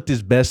hasn't looked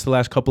his best the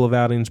last couple of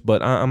outings,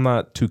 but I'm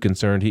not too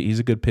concerned. He's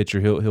a good pitcher.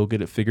 He'll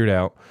get it figured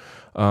out.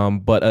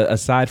 But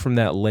aside from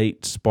that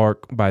late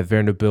spark by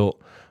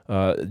Vanderbilt,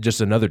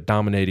 just another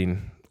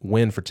dominating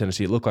win for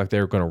Tennessee. It looked like they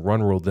were going to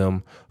run rule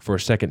them for a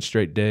second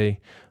straight day.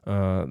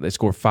 They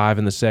scored 5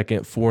 in the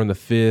second, 4 in the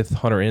fifth.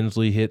 Hunter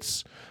Ensley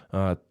hits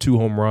 2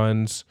 home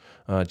runs.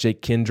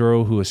 Jake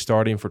Kendrow, who is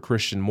starting for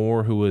Christian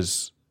Moore, who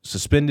was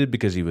suspended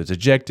because he was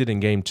ejected in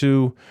Game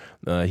 2.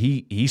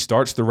 He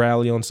starts the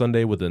rally on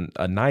Sunday with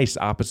a nice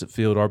opposite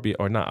field RBI,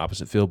 or not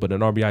opposite field, but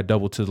an RBI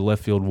double to the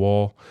left field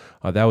wall.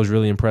 That was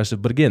really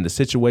impressive. But again, the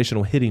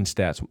situational hitting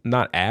stats,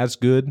 not as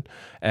good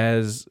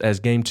as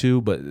Game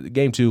 2, but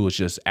Game 2 was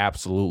just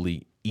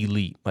absolutely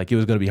elite. Like, it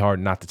was going to be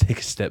hard not to take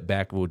a step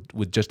back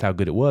with just how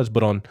good it was.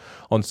 But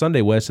on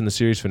Sunday, Wes, in the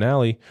series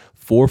finale,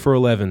 4 for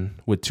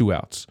 11 with 2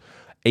 outs,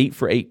 8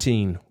 for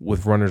 18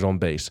 with runners on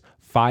base,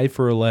 5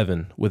 for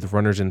 11 with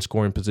runners in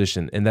scoring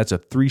position, and that's a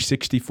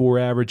 364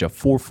 average, a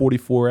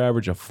 444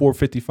 average, a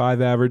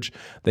 455 average.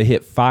 They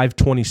hit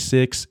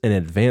 526 in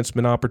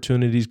advancement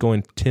opportunities,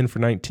 going 10 for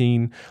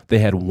 19. They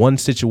had one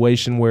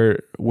situation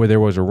where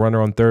there was a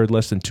runner on third,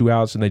 less than 2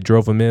 outs, and they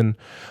drove them in.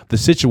 The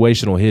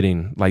situational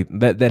hitting, like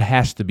that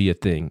has to be a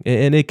thing,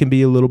 and it can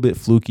be a little bit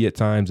fluky at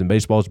times, and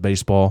baseball's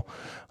baseball.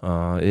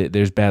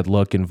 There's bad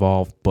luck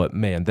involved, but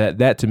man,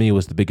 that to me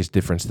was the biggest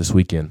difference this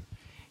weekend.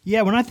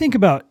 Yeah, when I think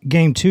about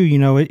Game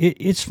 2,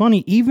 it's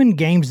funny. Even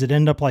games that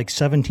end up like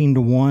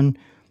 17-1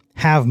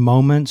 have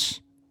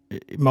moments.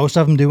 Most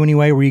of them do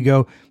anyway, where you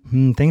go,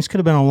 things could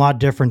have been a lot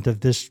different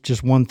if this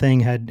just one thing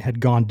had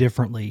gone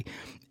differently.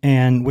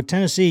 And with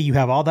Tennessee, you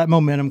have all that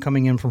momentum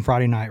coming in from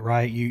Friday night,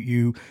 right?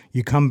 You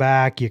come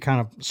back, you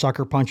kind of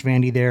sucker punch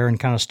Vandy there and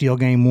kind of steal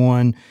Game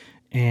 1.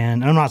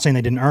 And I'm not saying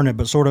they didn't earn it,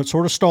 but sort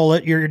of stole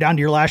it. You're down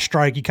to your last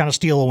strike. You kind of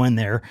steal a win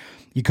there.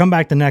 You come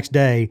back the next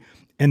day.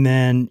 And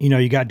then,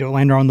 you got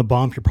Dolander on the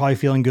bump. You're probably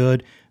feeling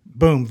good.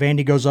 Boom,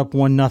 Vandy goes up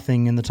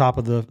 1-0 in the top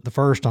of the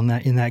first in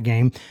that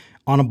game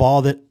on a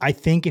ball that I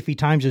think if he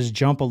times his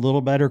jump a little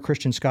better,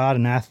 Christian Scott,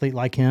 an athlete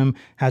like him,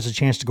 has a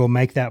chance to go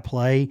make that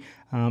play.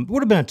 It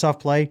would have been a tough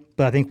play,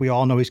 but I think we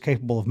all know he's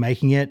capable of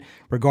making it.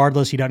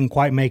 Regardless, he doesn't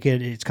quite make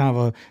it. It's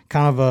kind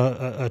of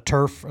a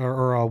turf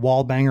or a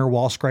wall banger,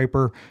 wall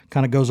scraper,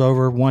 kind of goes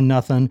over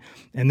 1-0.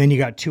 And then you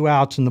got 2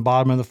 outs in the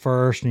bottom of the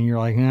first, and you're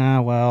like,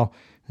 well,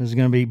 this is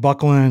going to be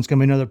buckling. It's going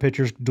to be another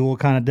pitcher's duel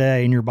kind of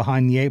day, and you're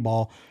behind the 8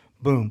 ball.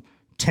 Boom.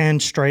 10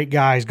 straight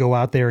guys go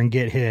out there and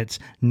get hits.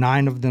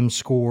 9 of them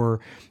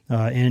score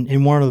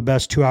in one of the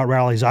best 2-out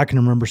rallies I can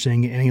remember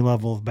seeing at any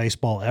level of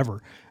baseball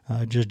ever.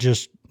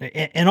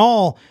 And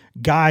all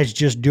guys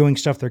just doing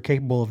stuff they're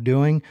capable of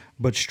doing,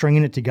 but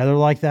stringing it together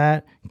like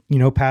that,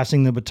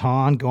 passing the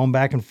baton, going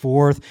back and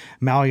forth.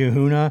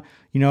 Maliahuna,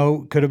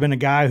 could have been a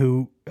guy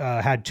who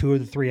had 2 of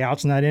the 3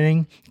 outs in that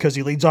inning because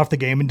he leads off the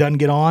game and doesn't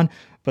get on.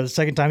 But the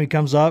second time he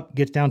comes up,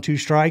 gets down 2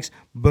 strikes,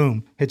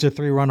 boom, hits a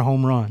 3-run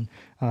home run.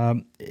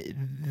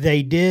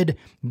 They did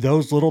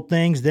those little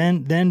things.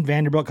 Then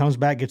Vanderbilt comes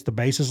back, gets the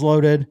bases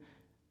loaded.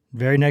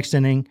 Very next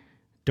inning,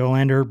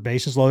 Dolander,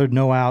 bases loaded,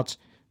 no outs,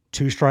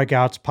 2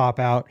 strikeouts, pop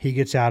out. He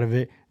gets out of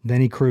it.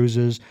 Then he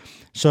cruises.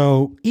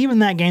 So even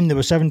that game that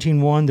was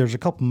 17-1, there's a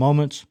couple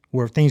moments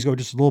where things go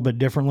just a little bit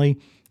differently.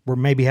 We're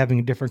maybe having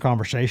a different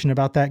conversation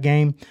about that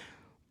game.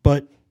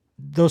 But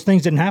those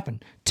things didn't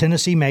happen.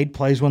 Tennessee made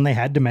plays when they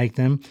had to make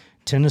them.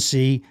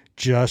 Tennessee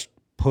just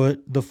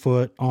put the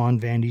foot on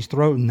Vandy's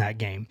throat in that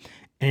game.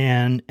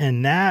 And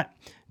that,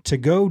 to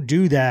go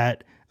do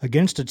that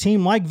against a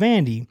team like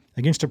Vandy,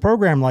 against a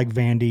program like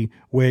Vandy,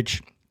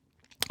 which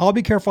I'll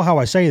be careful how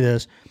I say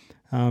this,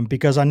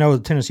 because I know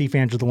the Tennessee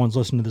fans are the ones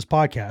listening to this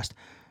podcast,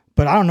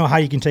 but I don't know how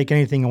you can take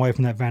anything away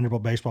from that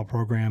Vanderbilt baseball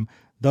program.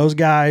 Those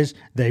guys,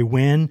 they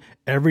win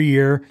every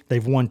year.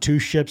 They've won 2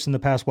 ships in the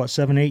past,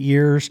 7-8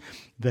 years.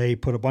 They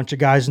put a bunch of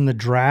guys in the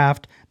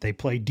draft. They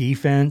play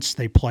defense.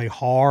 They play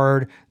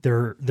hard.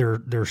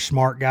 They're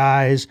smart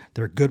guys.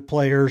 They're good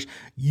players.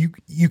 You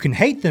can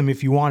hate them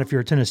if you want, if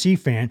you're a Tennessee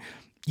fan.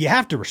 You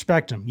have to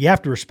respect them. You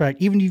have to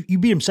respect, even if you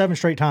beat them 7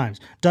 straight times,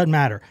 doesn't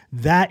matter.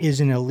 That is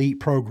an elite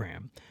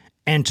program.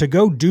 And to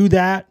go do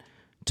that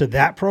to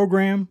that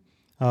program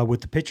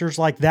with the pitchers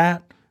like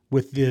that,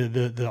 with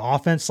the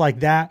offense like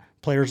that,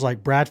 players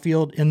like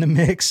Bradfield in the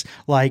mix,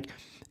 like,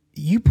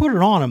 you put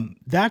it on them.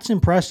 That's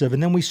impressive.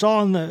 And then we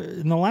saw in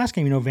the last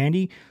game,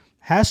 Vandy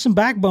has some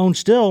backbone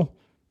still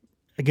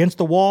against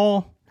the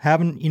wall,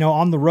 having,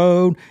 on the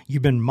road.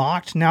 You've been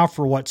mocked now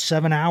for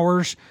 7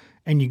 hours,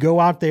 and you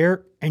go out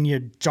there and you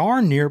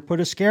darn near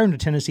put a scare into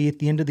Tennessee at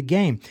the end of the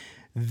game.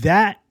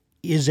 That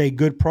is a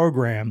good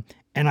program.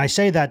 And I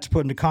say that to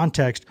put into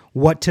context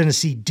what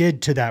Tennessee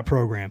did to that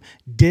program,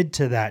 did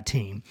to that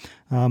team.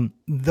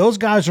 Those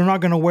guys are not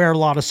going to wear a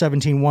lot of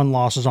 17-1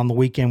 losses on the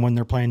weekend when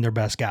they're playing their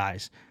best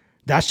guys.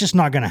 That's just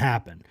not going to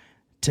happen.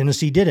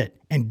 Tennessee did it,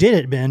 and did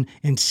it, Ben,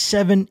 in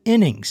 7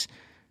 innings.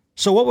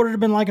 So what would it have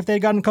been like if they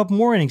had gotten a couple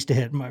more innings to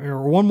hit,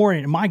 or one more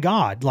inning? My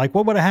God,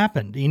 what would have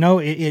happened?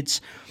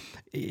 It's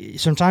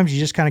sometimes you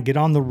just kind of get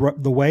on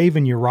the wave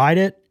and you ride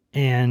it,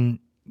 and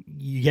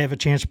you have a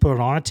chance to put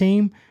it on a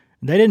team.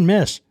 They didn't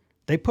miss.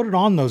 They put it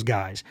on those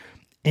guys.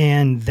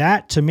 And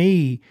that, to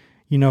me,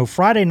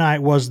 Friday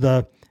night was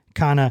the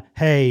kind of,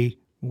 hey,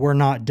 we're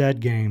not dead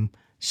game.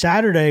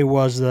 Saturday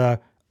was the,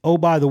 oh,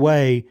 by the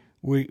way,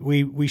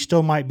 we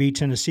still might be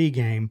Tennessee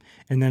game.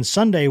 And then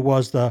Sunday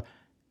was the,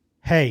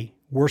 hey,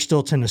 we're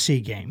still Tennessee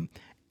game.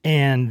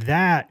 And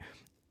that,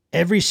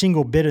 every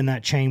single bit in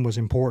that chain was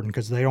important,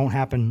 because they don't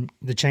happen,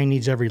 the chain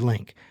needs every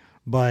link.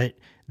 But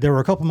there were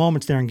a couple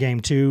moments there in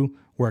game 2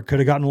 where it could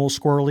have gotten a little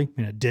squirrely,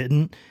 and it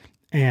didn't.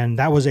 And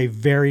that was a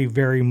very,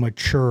 very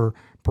mature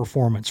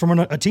performance from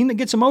a team that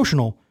gets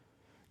emotional.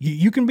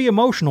 You can be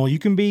emotional. You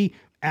can be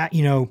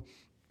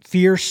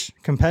fierce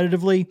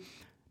competitively,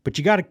 but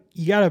you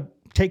gotta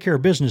take care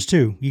of business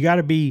too. You got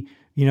to be,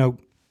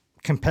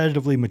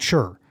 competitively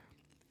mature.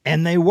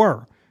 And they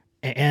were.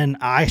 And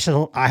I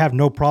have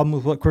no problem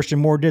with what Christian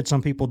Moore did.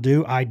 Some people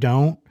do. I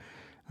don't.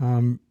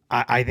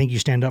 I think you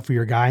stand up for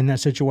your guy in that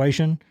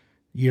situation.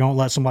 You don't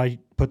let somebody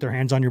put their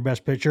hands on your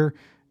best pitcher,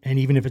 and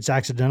even if it's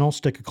accidental,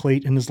 stick a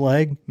cleat in his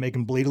leg, make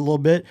him bleed a little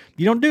bit.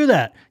 You don't do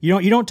that.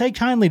 You don't take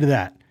kindly to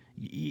that.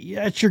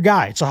 It's your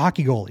guy. It's a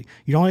hockey goalie.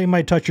 You don't let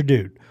anybody touch your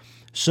dude.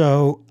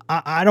 So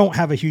I don't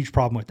have a huge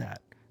problem with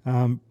that.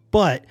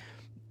 But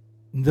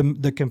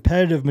the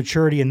competitive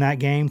maturity in that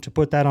game, to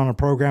put that on a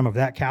program of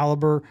that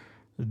caliber,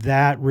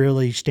 that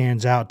really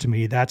stands out to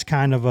me. That's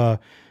kind of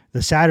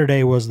the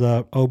Saturday was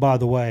the, oh, by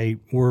the way,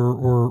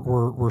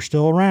 we're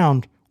still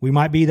around. We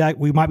might be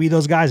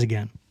those guys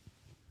again.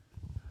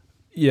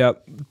 Yeah,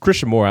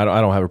 Christian Moore, I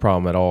don't have a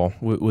problem at all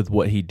with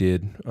what he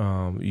did.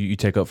 You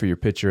take up for your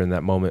pitcher in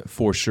that moment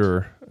for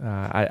sure.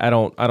 I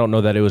don't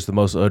know that it was the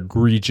most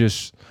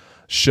egregious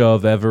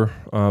shove ever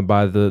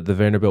by the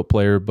Vanderbilt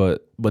player,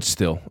 but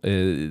still,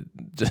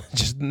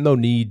 just no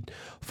need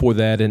for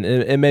that.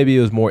 And maybe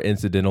it was more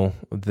incidental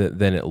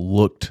than it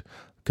looked,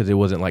 because it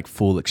wasn't like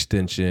full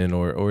extension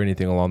or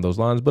anything along those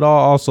lines. But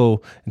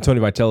also, and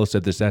Tony Vitello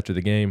said this after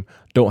the game,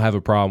 don't have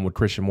a problem with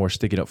Christian Moore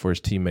sticking up for his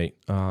teammate,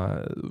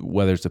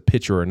 whether it's a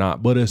pitcher or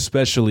not, but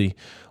especially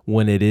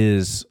when it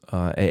is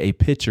a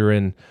pitcher.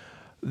 And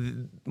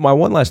my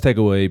one last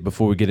takeaway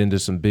before we get into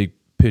some big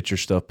pitcher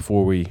stuff,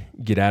 before we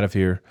get out of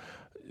here,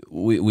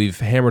 we've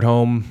hammered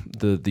home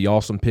the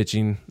awesome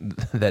pitching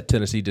that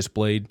Tennessee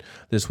displayed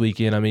this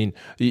weekend. I mean,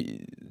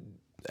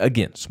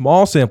 again,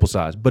 small sample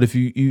size, but if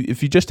you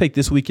just take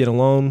this weekend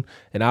alone,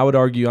 and I would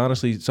argue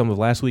honestly some of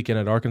last weekend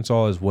at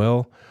Arkansas as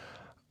well,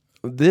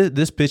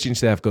 this pitching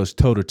staff goes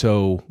toe to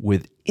toe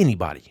with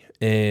anybody,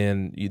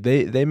 and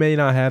they may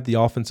not have the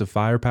offensive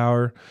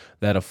firepower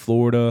that a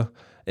Florida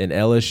and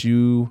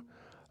LSU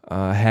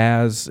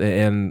has.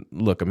 And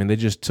look, I mean, they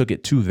just took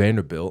it to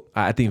Vanderbilt.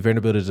 I think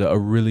Vanderbilt is a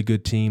really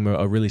good team,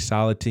 a really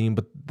solid team,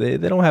 but they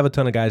don't have a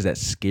ton of guys that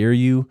scare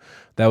you.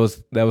 That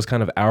was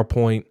kind of our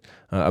point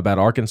about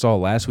Arkansas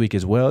last week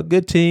as well.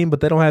 Good team,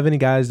 but they don't have any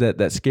guys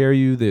that scare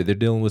you. They're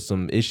dealing with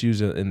some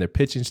issues in their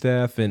pitching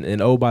staff.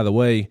 And oh, by the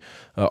way,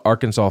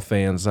 Arkansas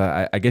fans,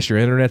 I guess your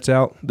internet's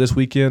out this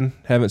weekend.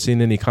 Haven't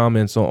seen any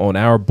comments on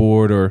our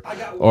board or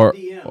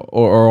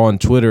on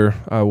Twitter.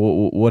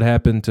 What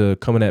happened to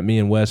coming at me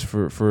and Wes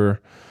for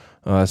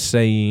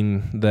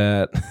saying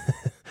that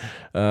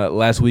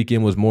last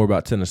weekend was more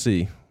about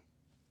Tennessee?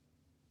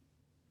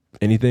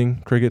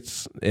 Anything,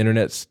 Crickets?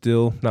 Internet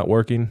still not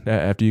working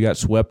after you got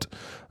swept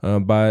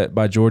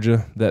by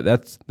Georgia?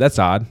 That's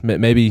odd.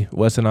 Maybe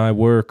Wes and I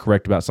were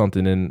correct about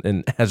something,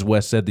 and as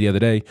Wes said the other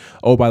day,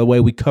 oh, by the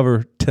way, we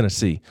cover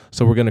Tennessee,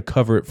 so we're going to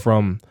cover it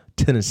from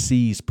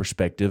Tennessee's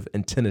perspective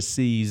and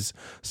Tennessee's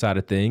side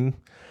of thing.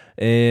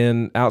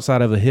 And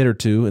outside of a hit or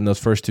two in those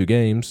first two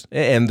games,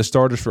 and the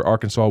starters for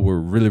Arkansas were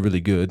really,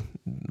 really good.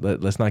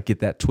 Let's not get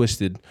that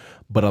twisted.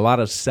 But a lot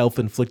of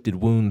self-inflicted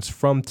wounds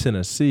from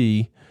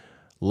Tennessee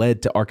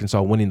led to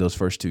Arkansas winning those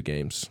first two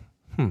games.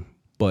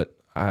 But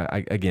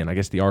I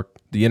guess the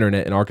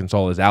internet in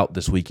Arkansas is out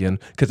this weekend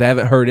because I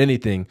haven't heard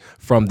anything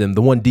from them.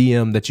 The one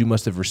DM that you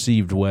must have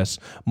received, Wes,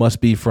 must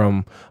be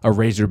from a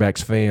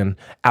Razorbacks fan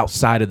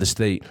outside of the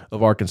state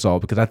of Arkansas,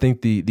 because I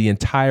think the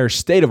entire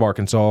state of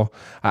Arkansas,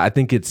 I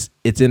think its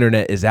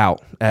internet is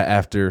out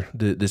after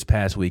this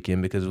past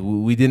weekend, because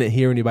we didn't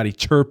hear anybody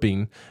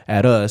chirping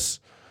at us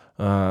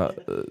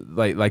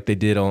like they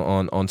did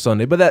on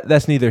Sunday. But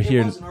that's neither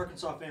here. It was an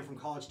Arkansas fan from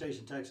College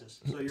Station, Texas.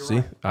 So you're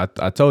See, right.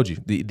 I told you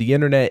the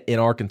internet in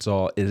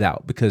Arkansas is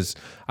out, because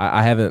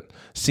I haven't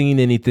seen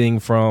anything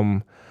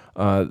from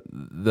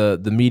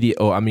the media.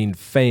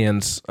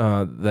 Fans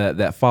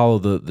that follow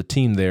the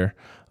team there.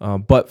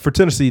 But for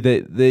Tennessee,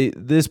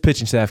 this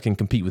pitching staff can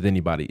compete with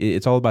anybody.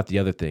 It's all about the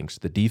other things.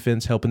 The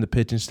defense helping the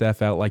pitching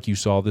staff out, like you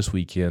saw this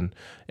weekend,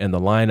 and the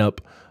lineup.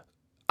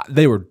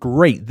 They were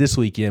great this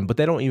weekend, but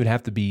they don't even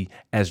have to be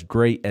as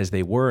great as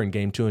they were in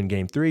Game 2 and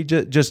Game 3.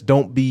 Just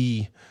don't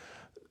be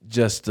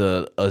just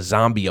a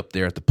zombie up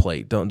there at the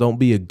plate. Don't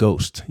be a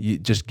ghost. You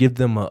just give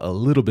them a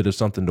little bit of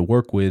something to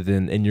work with,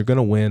 and you're going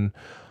to win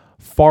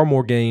far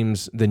more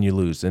games than you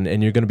lose, and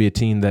you're going to be a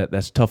team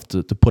that's tough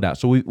to put out.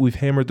 So we've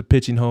hammered the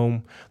pitching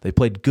home. They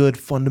played good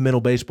fundamental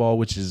baseball,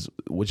 which is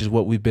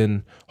what we've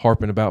been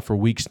harping about for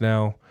weeks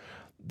now.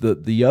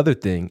 The other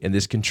thing, and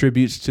this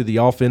contributes to the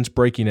offense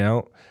breaking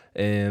out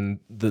and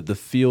the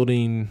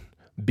fielding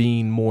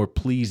being more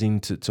pleasing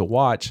to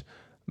watch,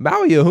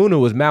 Maui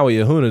Ahuna was Maui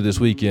Ahuna this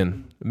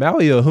weekend.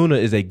 Maui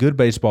Ahuna is a good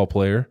baseball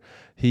player.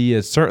 He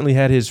has certainly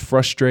had his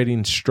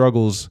frustrating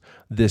struggles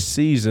this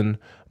season,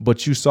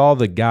 but you saw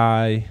the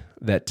guy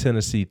that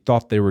Tennessee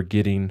thought they were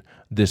getting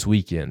this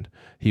weekend.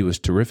 He was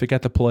terrific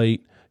at the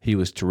plate. He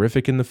was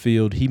terrific in the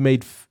field. He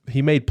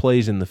made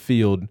plays in the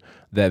field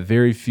that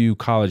very few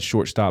college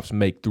shortstops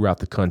make throughout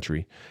the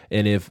country.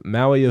 And if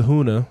Maui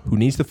Ahuna, who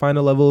needs to find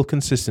a level of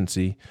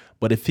consistency,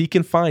 but if he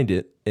can find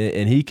it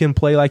and he can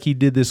play like he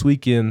did this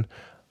weekend,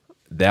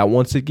 that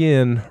once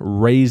again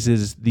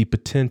raises the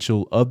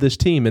potential of this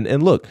team.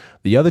 And look,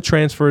 the other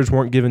transfers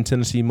weren't giving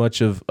Tennessee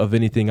much of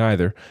anything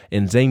either.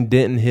 And Zane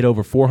Denton hit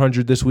over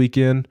 400 this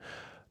weekend.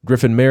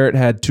 Griffin Merritt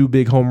had 2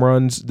 big home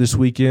runs this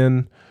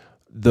weekend.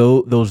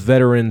 Though those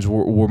veterans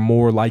were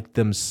more like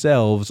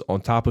themselves,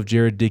 on top of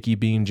Jared Dickey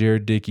being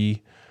Jared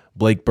Dickey,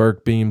 Blake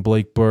Burke being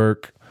Blake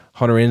Burke,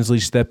 Hunter Ensley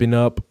stepping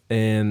up,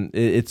 and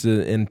it's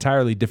an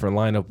entirely different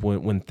lineup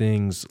when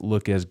things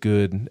look as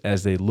good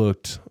as they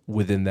looked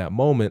within that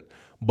moment.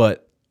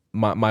 But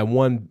my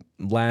one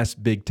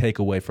last big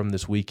takeaway from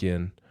this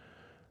weekend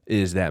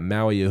is that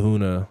Maui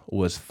Ahuna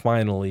was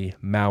finally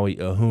Maui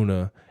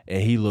Ahuna,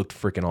 and he looked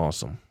freaking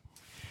awesome.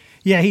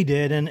 Yeah, he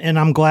did, and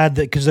I'm glad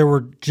that, because there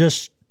were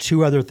just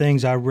 2 other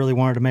things I really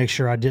wanted to make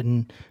sure I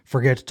didn't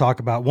forget to talk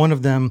about. One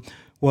of them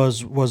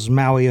was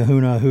Maui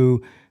Ahuna,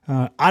 who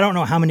I don't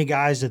know how many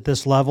guys at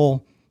this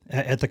level,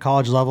 at the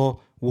college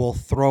level, will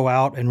throw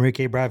out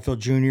Enrique Bradfield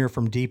Jr.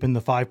 from deep in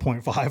the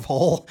 5.5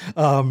 hole.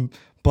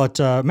 But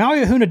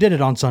Maui Ahuna did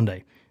it on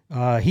Sunday.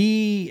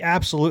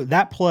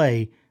 That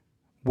play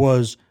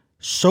was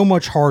so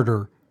much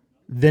harder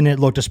than it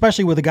looked,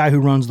 especially with a guy who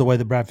runs the way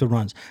that Bradfield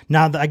runs.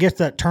 Now, I guess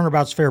that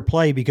turnabout's fair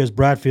play, because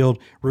Bradfield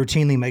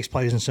routinely makes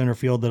plays in center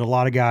field that a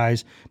lot of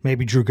guys,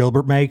 maybe Drew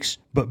Gilbert makes,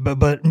 but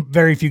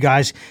very few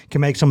guys can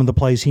make some of the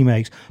plays he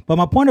makes. But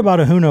my point about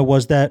Ahuna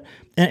was that,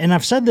 and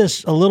I've said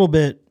this a little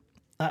bit,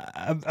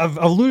 I've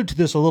alluded to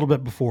this a little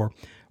bit before,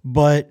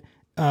 but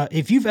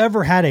if you've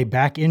ever had a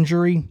back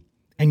injury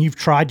and you've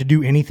tried to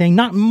do anything,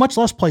 not much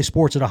less play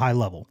sports at a high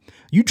level,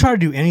 you try to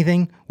do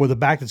anything with a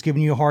back that's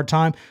giving you a hard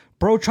time,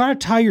 bro, try to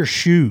tie your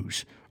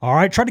shoes, all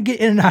right? Try to get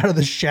in and out of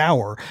the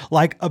shower.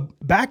 Like, a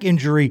back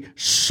injury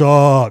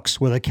sucks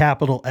with a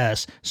capital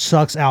S,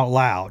 sucks out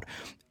loud.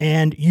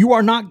 And you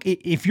are not,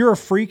 if you're a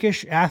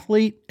freakish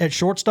athlete at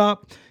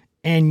shortstop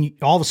and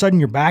all of a sudden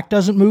your back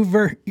doesn't move,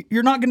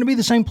 you're not going to be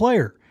the same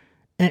player.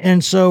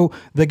 And so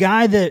the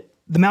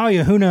Maui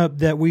Ahuna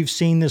that we've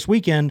seen this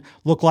weekend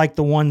looked like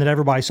the one that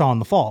everybody saw in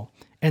the fall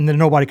and that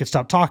nobody could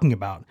stop talking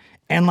about.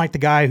 And like the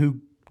guy who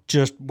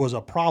just was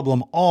a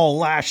problem all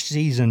last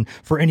season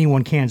for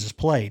anyone Kansas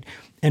played.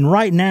 And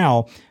right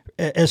now,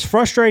 as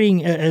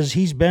frustrating as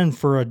he's been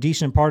for a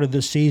decent part of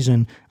this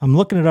season, I'm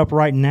looking it up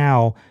right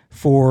now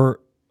for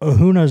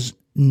Ahuna's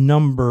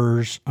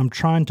numbers. I'm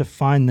trying to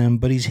find them,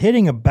 but he's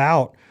hitting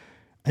about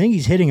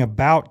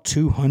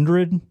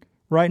 200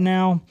 right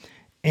now,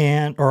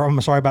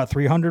 about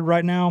 300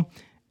 right now.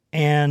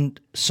 And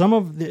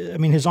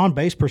his on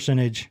base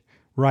percentage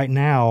right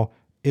now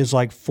is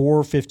like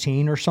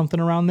 415 or something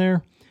around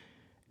there.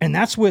 And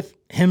that's with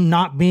him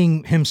not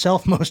being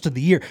himself most of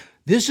the year.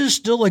 This is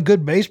still a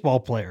good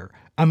baseball player.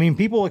 I mean,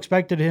 people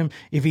expected him,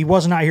 if he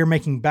wasn't out here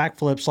making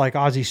backflips like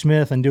Ozzie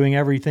Smith and doing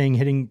everything,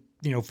 hitting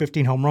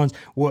 15 home runs,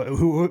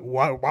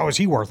 why was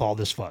he worth all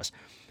this fuss?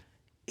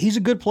 He's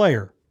a good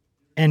player,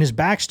 and his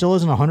back still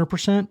isn't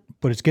 100%,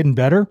 but it's getting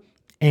better,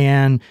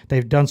 and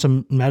they've done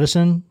some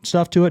medicine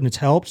stuff to it, and it's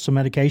helped, some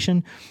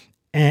medication,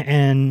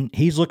 and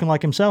he's looking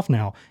like himself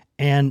now.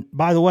 And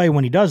by the way,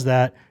 when he does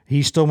that,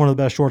 he's still one of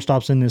the best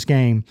shortstops in this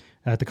game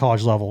at the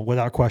college level,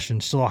 without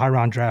question. Still a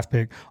high-round draft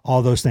pick,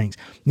 all those things.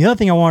 The other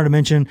thing I wanted to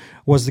mention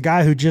was the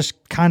guy who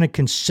just kind of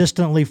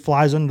consistently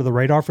flies under the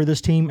radar for this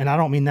team, and I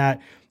don't mean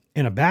that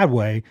in a bad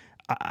way.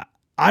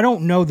 I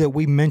don't know that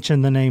we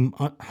mentioned the name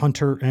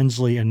Hunter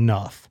Ensley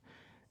enough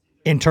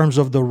in terms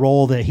of the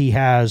role that he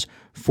has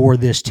for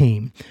this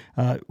team,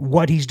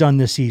 what he's done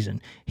this season.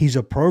 He's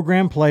a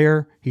program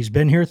player. He's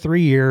been here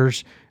 3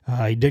 years.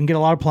 He didn't get a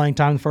lot of playing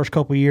time the first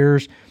couple of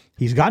years.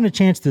 He's gotten a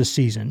chance this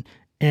season.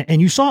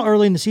 And you saw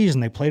early in the season,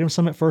 they played him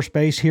some at first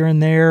base here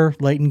and there,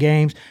 late in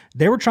games.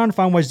 They were trying to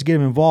find ways to get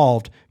him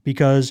involved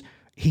because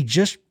he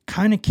just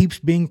kind of keeps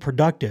being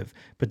productive.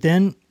 But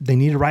then they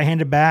need a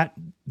right-handed bat.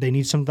 They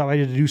need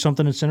somebody to do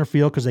something in center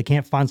field because they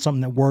can't find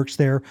something that works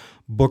there.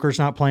 Booker's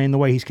not playing the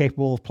way he's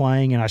capable of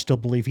playing, and I still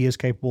believe he is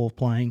capable of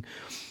playing.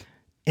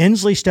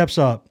 Ensley steps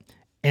up,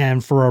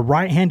 and for a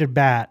right-handed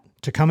bat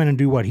to come in and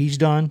do what he's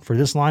done for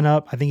this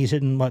lineup, I think he's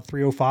hitting,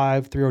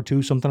 305,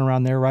 302, something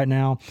around there right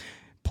now.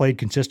 Played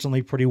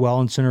consistently pretty well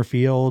in center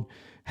field,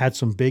 had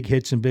some big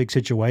hits in big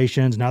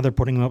situations. Now they're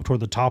putting him up toward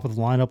the top of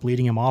the lineup,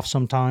 leading him off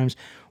sometimes.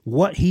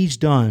 What he's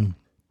done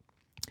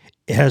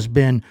has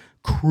been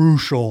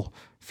crucial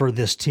for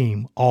this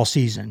team all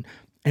season.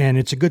 And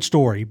it's a good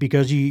story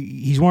because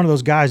he's one of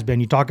those guys, Ben,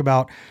 you talk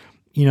about,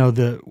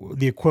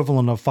 the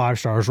equivalent of 5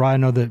 stars, right? I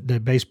know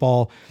that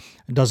baseball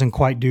doesn't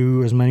quite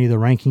do as many of the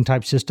ranking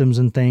type systems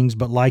and things,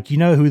 but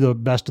who the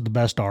best of the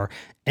best are.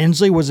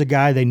 Ensley was a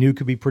guy they knew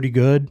could be pretty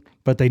good,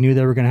 but they knew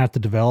they were going to have to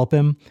develop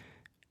him.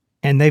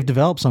 And they've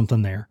developed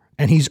something there,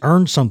 and he's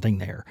earned something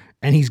there,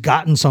 and he's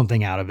gotten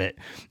something out of it.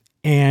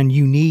 And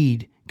you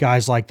need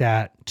guys like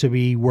that to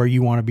be where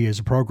you want to be as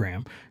a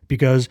program,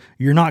 because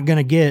you're not going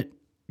to get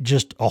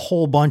just a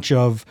whole bunch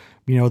of,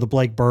 the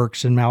Blake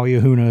Burks and Maui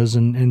Ahunas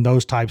and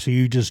those types who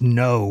you just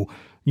know,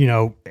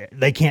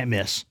 they can't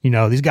miss.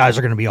 These guys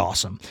are going to be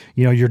awesome.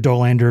 Your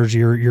Dolanders,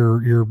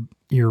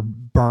 your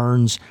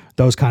Burns,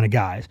 those kind of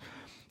guys.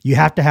 You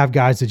have to have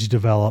guys that you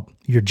develop,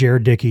 your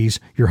Jared Dickeys,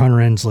 your Hunter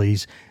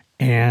Ensleys,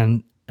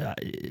 and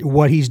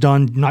what he's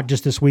done, not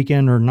just this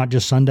weekend or not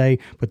just Sunday,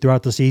 but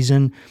throughout the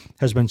season,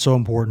 has been so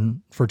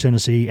important for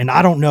Tennessee. And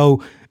I don't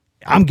know,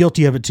 I'm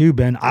guilty of it too,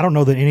 Ben. I don't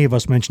know that any of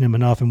us mention him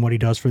enough in what he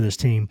does for this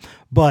team.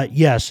 But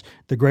yes,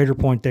 the greater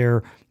point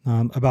there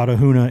about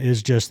Ahuna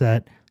is just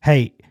that,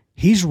 hey,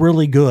 he's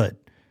really good.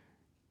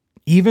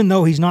 Even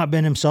though he's not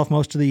been himself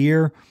most of the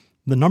year,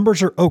 the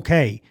numbers are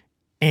okay.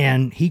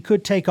 And he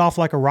could take off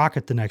like a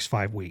rocket the next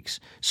 5 weeks.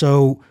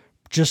 So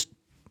just,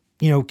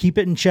 keep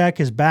it in check.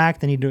 His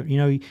back, then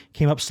he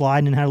came up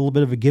sliding and had a little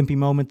bit of a gimpy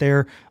moment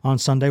there on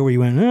Sunday where he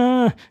went,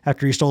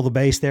 after he stole the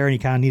base there and he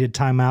kind of needed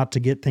timeout to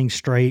get things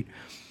straight.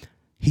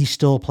 He's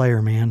still a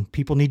player, man.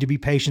 People need to be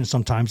patient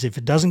sometimes. If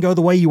it doesn't go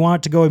the way you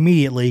want it to go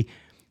immediately,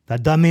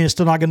 that doesn't mean it's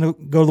still not going to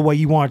go the way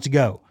you want it to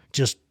go.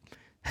 Just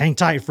hang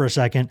tight for a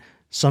second.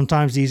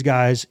 Sometimes these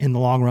guys, in the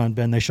long run,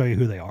 Ben, they show you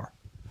who they are.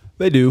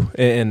 They do,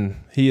 and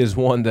he is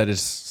one that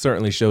has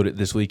certainly showed it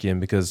this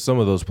weekend because some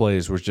of those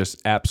plays were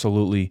just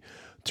absolutely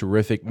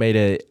terrific.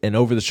 Made an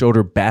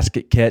over-the-shoulder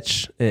basket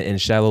catch in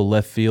shallow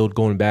left field,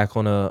 going back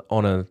on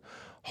a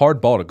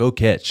hard ball to go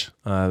catch.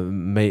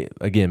 Made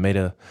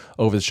a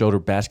over-the-shoulder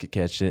basket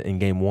catch in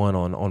Game 1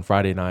 on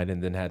Friday night,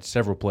 and then had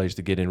several plays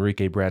to get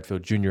Enrique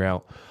Bradfield Jr.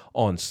 out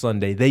on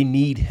Sunday. They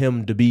need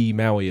him to be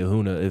Maui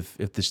Ahuna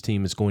if this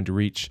team is going to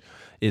reach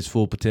its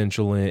full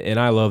potential. And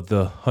I love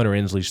the Hunter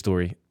Ensley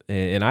story.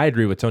 And I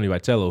agree with Tony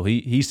Vitello.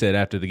 He said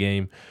after the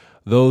game,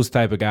 those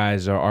type of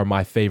guys are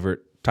my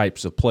favorite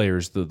types of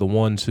players. The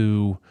ones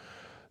who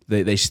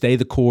they stay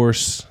the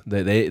course.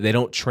 They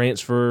don't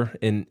transfer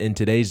in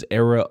today's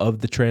era of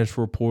the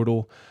transfer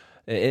portal.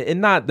 And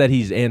not that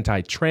he's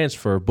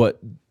anti-transfer, but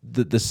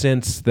the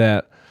sense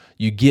that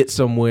you get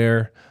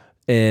somewhere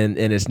and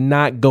it's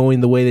not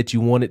going the way that you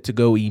want it to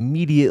go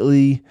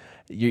immediately.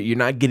 You're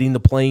not getting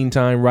the playing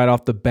time right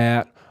off the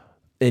bat.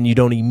 and you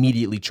don't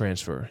immediately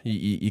transfer.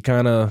 You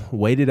kind of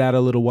wait it out a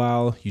little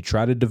while. You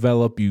try to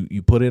develop.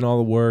 You put in all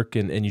the work,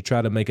 and you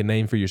try to make a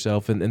name for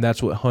yourself. And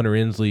that's what Hunter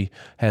Inslee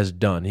has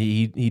done.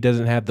 He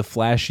doesn't have the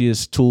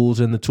flashiest tools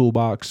in the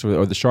toolbox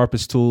or the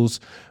sharpest tools,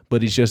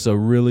 but he's just a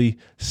really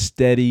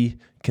steady,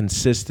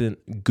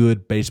 consistent,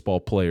 good baseball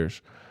player.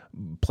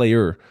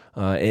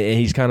 And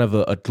he's kind of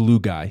a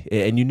glue guy.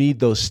 And you need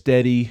those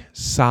steady,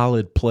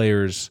 solid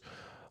players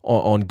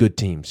on good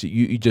teams.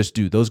 You just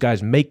do. Those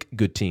guys make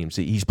good teams.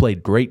 He's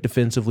played great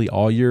defensively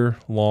all year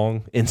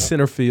long in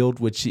center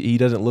field, which he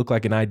doesn't look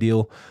like an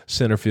ideal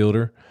center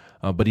fielder,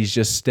 but he's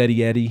just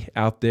steady Eddie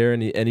out there,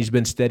 and he's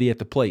been steady at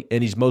the plate,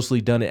 and he's mostly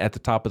done it at the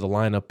top of the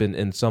lineup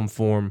in some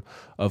form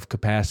of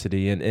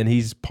capacity, and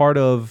he's part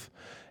of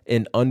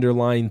an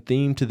underlying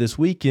theme to this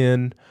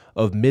weekend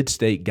of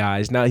mid-state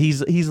guys. Now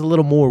he's a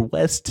little more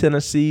West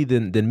Tennessee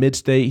than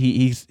mid-state.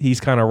 He's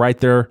kind of right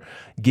there,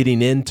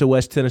 getting into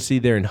West Tennessee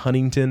there in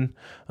Huntington,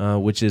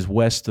 which is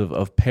west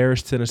of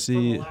Paris,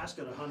 Tennessee. From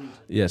Alaska to Huntington.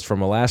 Yes,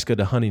 from Alaska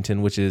to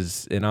Huntington, which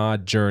is an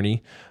odd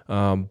journey,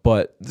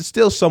 but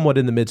still somewhat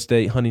in the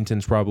mid-state.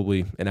 Huntington's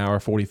probably an hour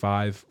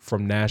 45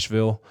 from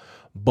Nashville,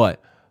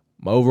 but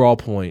my overall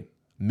point: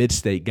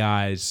 mid-state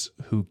guys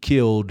who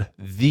killed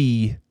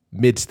the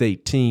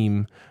mid-state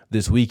team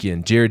this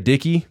weekend. Jared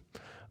Dickey,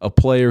 a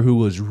player who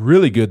was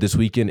really good this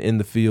weekend in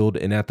the field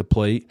and at the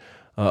plate,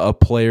 a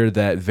player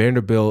that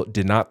Vanderbilt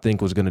did not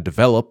think was going to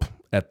develop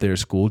at their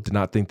school, did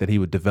not think that he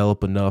would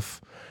develop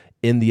enough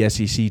in the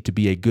SEC to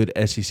be a good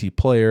SEC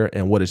player.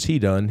 And what has he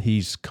done?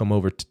 He's come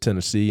over to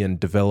Tennessee and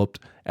developed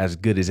as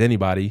good as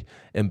anybody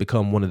and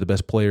become one of the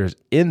best players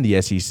in the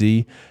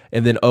SEC.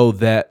 And then,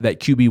 that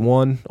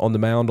QB1 on the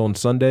mound on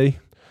Sunday,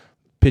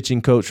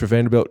 pitching coach for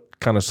Vanderbilt,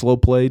 kind of slow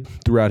played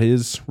throughout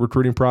his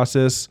recruiting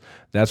process.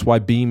 That's why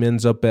Beam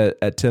ends up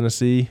at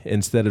Tennessee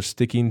instead of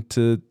sticking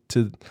to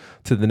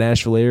the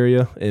Nashville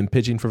area and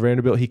pitching for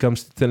Vanderbilt. He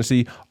comes to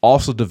Tennessee,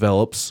 also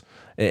develops,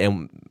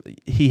 and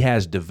he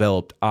has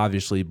developed,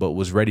 obviously, but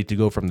was ready to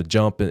go from the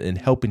jump and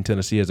helping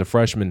Tennessee as a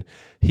freshman.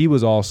 He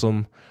was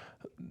awesome.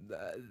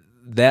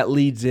 That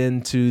leads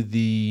into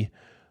the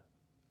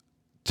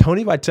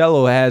Tony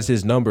Vitello has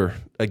his number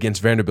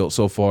against Vanderbilt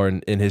so far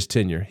in his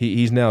tenure.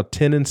 He's now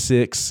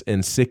 10-6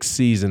 in 6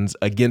 seasons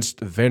against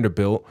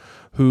Vanderbilt,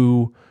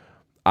 who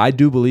I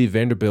do believe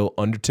Vanderbilt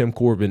under Tim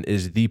Corbin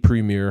is the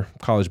premier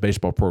college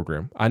baseball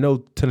program. I know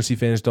Tennessee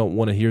fans don't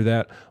want to hear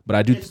that, but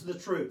I do. It's the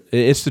truth.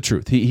 It's the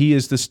truth. He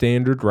is the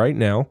standard right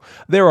now.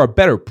 There are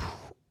better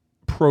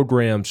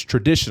programs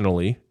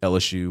traditionally.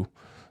 LSU,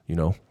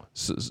 the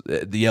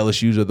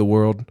LSUs of the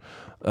world.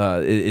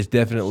 It's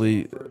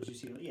definitely.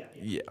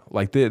 Yeah,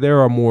 like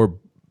there are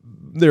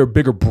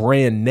bigger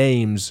brand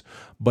names,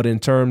 but in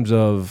terms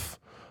of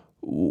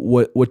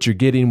what you're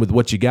getting with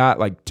what you got,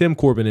 like Tim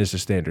Corbin is the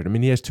standard. I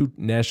mean, he has 2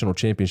 national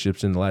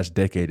championships in the last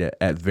decade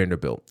at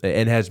Vanderbilt,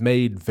 and has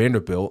made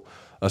Vanderbilt,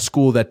 a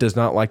school that does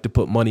not like to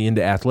put money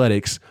into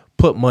athletics,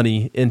 put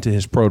money into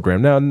his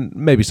program. Now,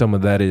 maybe some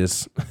of that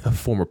is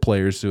former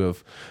players who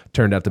have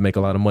turned out to make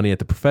a lot of money at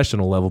the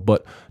professional level,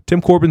 but Tim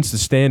Corbin's the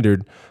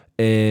standard.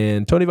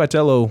 And Tony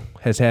Vitello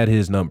has had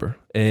his number,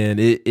 and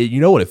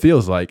you know what it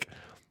feels like?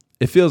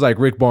 It feels like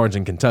Rick Barnes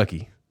in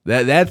Kentucky.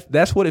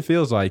 That's what it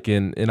feels like,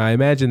 and I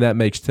imagine that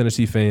makes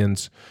Tennessee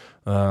fans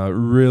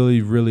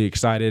really, really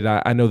excited.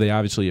 I know they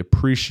obviously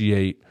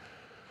appreciate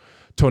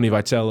Tony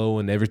Vitello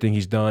and everything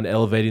he's done,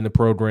 elevating the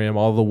program,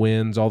 all the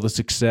wins, all the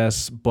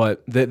success,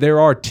 but there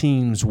are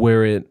teams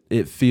where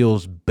it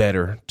feels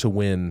better to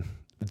win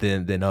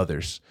than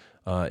others.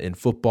 In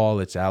football,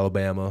 it's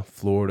Alabama,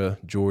 Florida,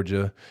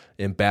 Georgia.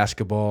 In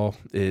basketball,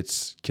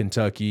 it's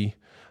Kentucky.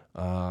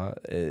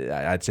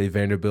 I'd say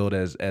Vanderbilt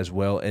as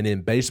well. And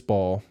in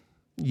baseball,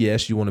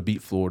 yes, you want to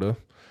beat Florida.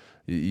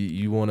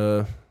 You want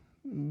to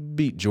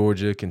beat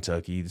Georgia,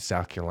 Kentucky,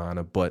 South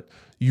Carolina, but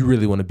you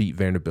really want to beat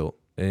Vanderbilt.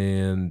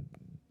 And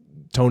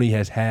Tony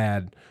has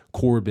had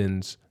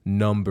Corbin's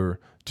number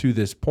to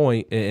this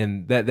point,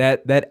 and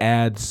that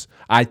adds,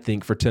 I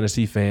think, for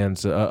Tennessee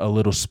fans a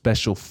little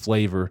special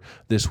flavor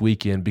this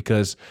weekend,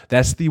 because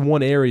that's the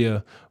one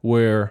area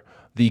where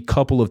the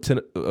couple of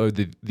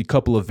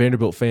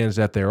Vanderbilt fans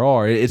that there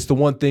are, it's the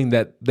one thing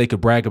that they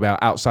could brag about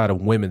outside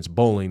of women's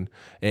bowling,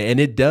 and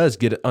it does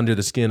get under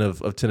the skin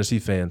of Tennessee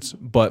fans.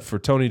 But for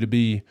Tony to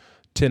be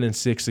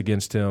 10-6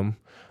 against him,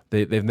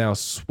 they've now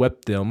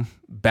swept them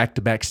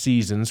back-to-back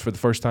seasons for the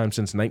first time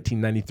since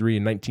 1993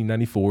 and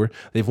 1994.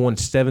 They've won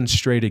 7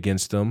 straight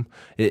against them.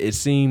 It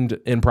seemed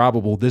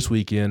improbable this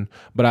weekend,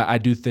 but I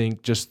do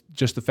think just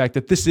the fact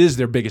that this is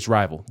their biggest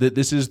rival, that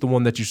this is the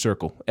one that you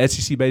circle.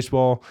 SEC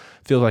baseball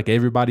feels like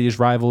everybody is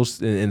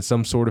rivals in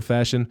some sort of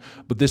fashion,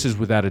 but this is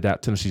without a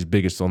doubt Tennessee's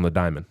biggest on the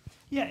diamond.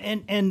 Yeah,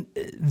 and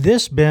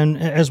this, Ben,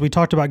 as we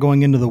talked about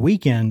going into the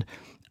weekend,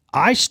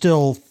 I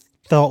still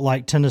felt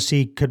like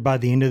Tennessee could, by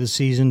the end of the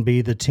season,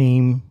 be the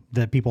team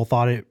that people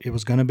thought it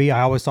was going to be.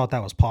 I always thought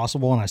that was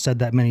possible, and I said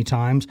that many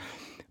times.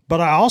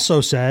 But I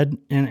also said,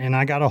 and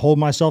I got to hold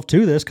myself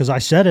to this because I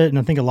said it, and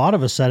I think a lot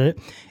of us said it,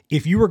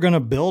 if you were going to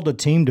build a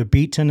team to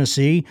beat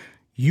Tennessee,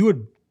 you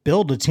would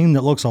build a team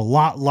that looks a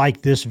lot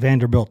like this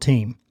Vanderbilt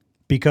team,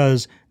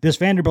 because this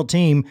Vanderbilt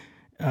team,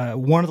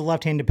 one of the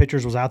left-handed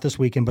pitchers was out this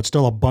weekend, but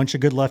still a bunch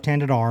of good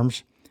left-handed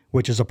arms,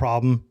 which is a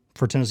problem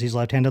for Tennessee's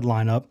left-handed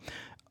lineup.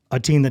 A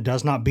team that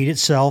does not beat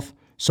itself,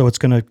 so it's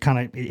going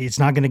to it's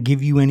not going to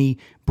give you any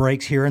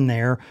breaks here and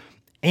there.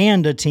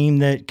 And a team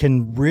that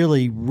can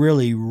really,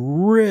 really,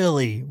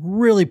 really,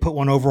 really put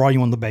one over on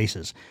you on the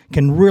bases,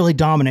 can really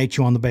dominate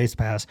you on the base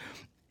pass.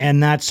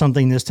 And that's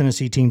something this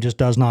Tennessee team just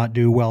does not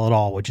do well at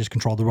all, which is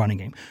control the running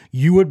game.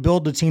 You would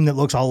build a team that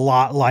looks a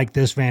lot like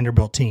this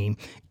Vanderbilt team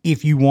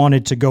if you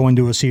wanted to go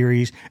into a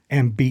series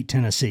and beat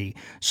Tennessee.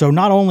 So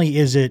not only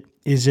is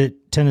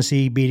it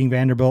Tennessee beating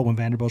Vanderbilt when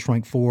Vanderbilt's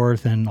ranked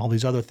 4th and all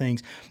these other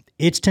things,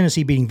 it's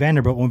Tennessee beating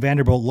Vanderbilt when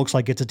Vanderbilt looks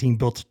like it's a team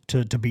built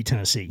to beat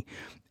Tennessee.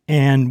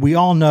 And we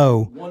all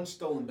know one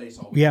stolen base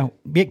all yeah,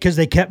 because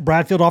they kept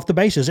Bradfield off the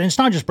bases. And it's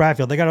not just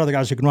Bradfield. They got other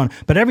guys who can run.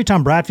 But every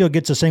time Bradfield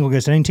gets a single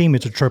against any team,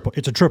 it's a triple.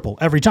 It's a triple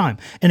every time.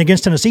 And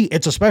against Tennessee,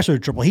 it's especially a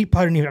triple. He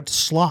probably didn't even have to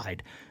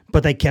slide.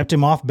 But they kept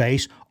him off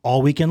base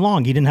all weekend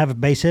long. He didn't have a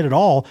base hit at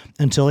all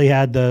until he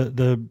had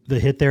the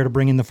hit there to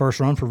bring in the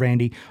first run for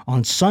Vandy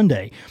on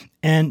Sunday.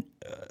 And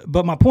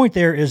but my point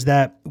there is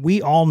that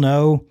we all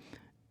know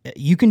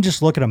you can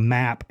just look at a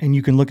map and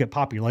you can look at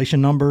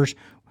population numbers,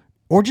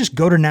 or just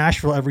go to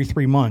Nashville every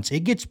 3 months.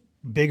 It gets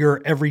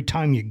bigger every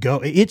time you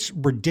go. It's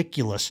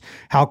ridiculous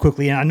how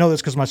quickly, and I know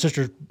this because my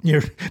sister's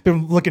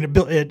been looking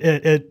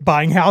at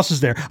buying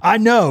houses there. I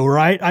know,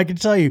 right? I can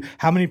tell you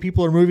how many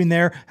people are moving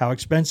there, how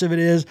expensive it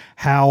is,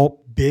 how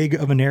big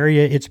of an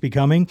area it's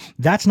becoming.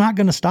 That's not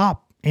going to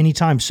stop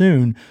anytime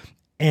soon.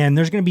 And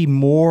there's going to be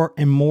more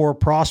and more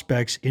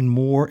prospects in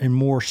more and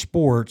more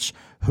sports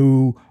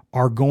who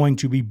are going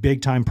to be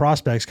big-time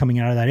prospects coming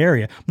out of that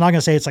area. I'm not going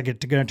to say it's like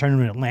going to turn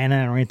into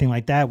Atlanta or anything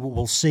like that.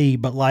 We'll see,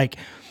 but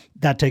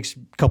that takes a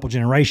couple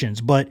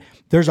generations. But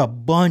there's a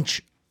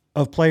bunch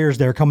of players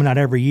there coming out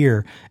every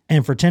year,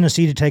 and for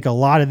Tennessee to take a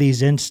lot of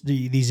these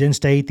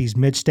in-state, these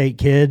mid-state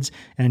kids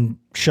and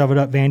shove it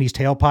up Vandy's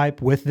tailpipe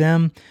with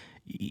them,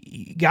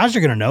 guys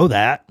are going to know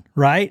that,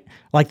 right?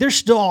 Like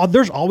there's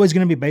always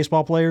going to be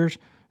baseball players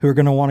who are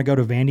going to want to go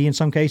to Vandy in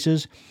some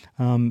cases,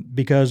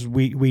 because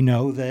we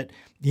know that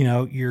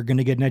you're going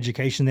to get an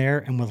education there,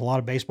 and with a lot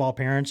of baseball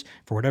parents,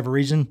 for whatever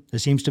reason, it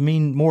seems to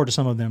mean more to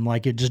some of them,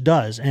 like it just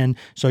does. And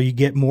so you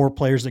get more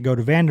players that go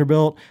to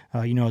Vanderbilt,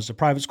 as a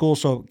private school.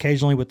 So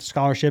occasionally with the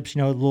scholarships,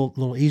 a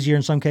little easier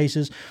in some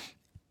cases.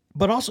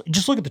 But also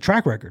just look at the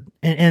track record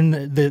and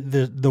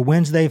the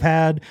wins they've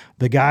had,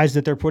 the guys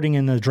that they're putting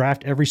in the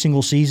draft every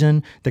single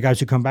season, the guys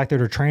who come back there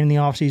to train in the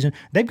offseason.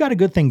 They've got a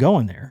good thing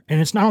going there. And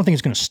I don't think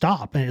it's going to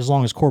stop as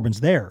long as Corbin's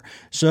there.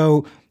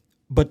 So,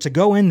 but to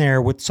go in there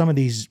with some of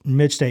these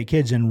mid-state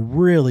kids and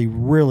really,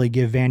 really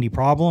give Vandy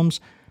problems,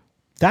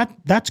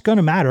 that's going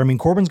to matter. I mean,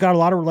 Corbin's got a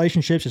lot of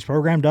relationships. His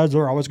program does.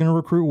 They're always going to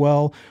recruit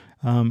well.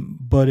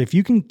 But if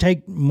you can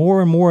take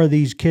more and more of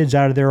these kids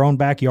out of their own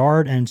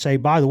backyard and say,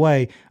 by the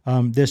way,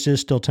 this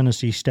is still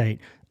Tennessee State,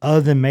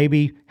 other than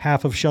maybe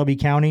half of Shelby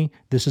County,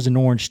 this is an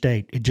orange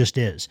state. It just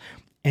is.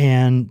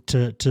 And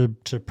to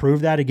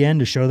prove that again,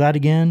 to show that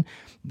again,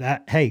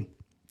 that, hey,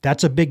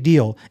 that's a big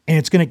deal. And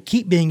it's going to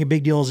keep being a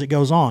big deal as it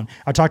goes on.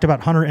 I talked about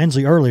Hunter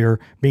Ensley earlier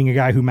being a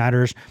guy who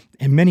matters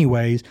in many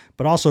ways,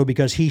 but also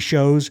because he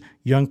shows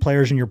young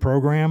players in your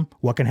program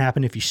what can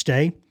happen if you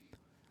stay.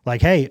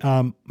 Like, hey,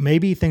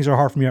 maybe things are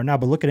hard for me right now,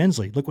 but look at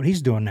Ensley. Look what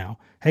he's doing now.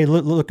 Hey,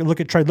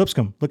 look at Trey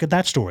Lipscomb. Look at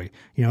that story.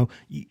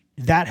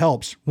 That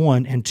helps,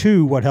 one. And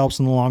two, what helps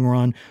in the long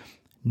run,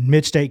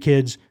 mid-state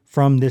kids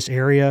from this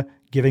area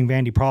giving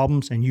Vandy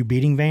problems and you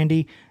beating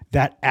Vandy,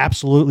 that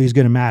absolutely is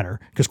going to matter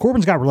because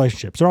Corbin's got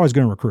relationships. They're always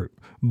going to recruit.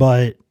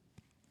 But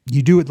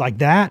you do it like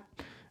that,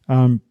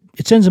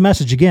 it sends a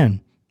message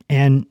again.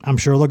 And I'm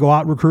sure they'll go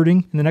out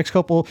recruiting in the next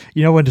couple,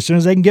 and as soon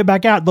as they can get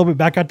back out, they'll be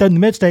back out there in the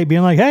mid-state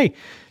being like, hey,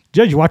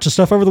 Judge, you watch the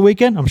stuff over the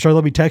weekend? I'm sure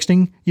they'll be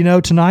texting,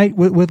 tonight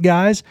with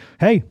guys.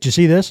 Hey, did you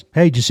see this?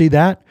 Hey, did you see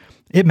that?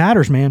 It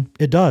matters, man.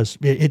 It does.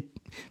 It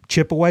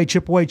chip away.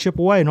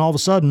 And all of a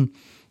sudden,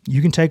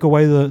 you can take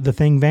away the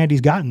thing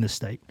Vandy's got in this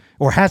state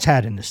or has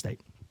had in this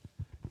state.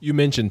 You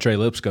mentioned Trey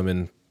Lipscomb,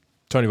 and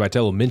Tony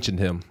Vitello mentioned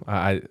him.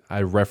 I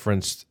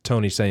referenced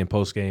Tony saying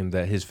post-game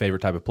that his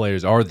favorite type of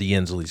players are the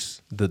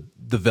Ensleys, the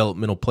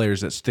developmental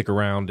players that stick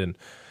around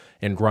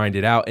and grind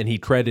it out. And he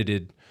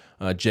credited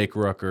Jake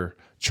Rucker,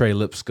 Trey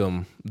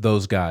Lipscomb,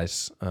 those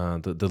guys,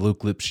 the Luke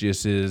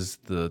Lipschiuses,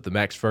 the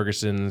Max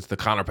Fergusons, the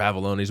Connor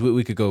Pavollonis.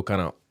 We could go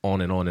kind of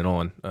on and on and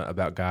on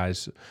about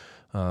guys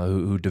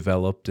who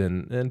developed,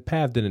 and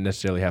Pav didn't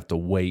necessarily have to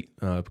wait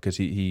because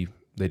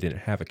they didn't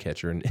have a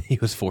catcher and he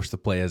was forced to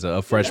play as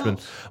a freshman.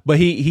 But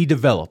he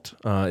developed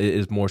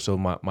is more so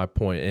my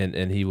point,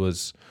 and he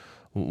was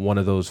one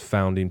of those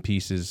founding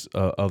pieces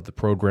of the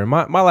program.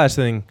 My last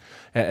thing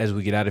as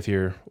we get out of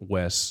here,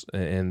 Wes,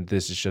 and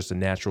this is just a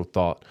natural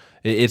thought,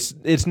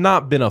 it's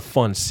not been a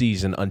fun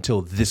season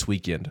until this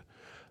weekend.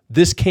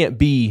 This can't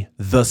be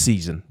the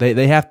season.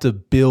 They have to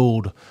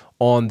build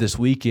on this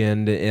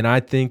weekend, and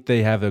I think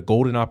they have a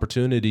golden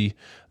opportunity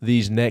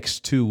these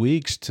next 2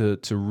 weeks to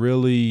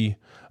really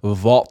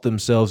vault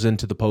themselves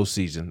into the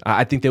postseason.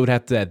 I think they would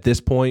have to, at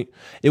this point,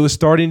 it was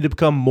starting to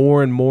become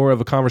more and more of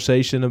a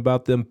conversation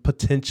about them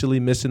potentially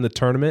missing the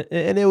tournament,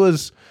 and it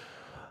was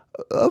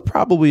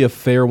probably a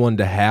fair one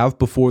to have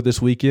before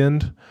this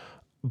weekend,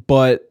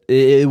 but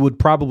it would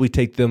probably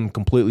take them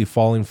completely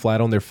falling flat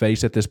on their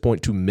face at this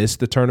point to miss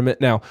the tournament.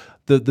 Now,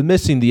 the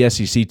missing the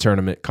SEC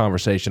tournament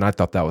conversation, I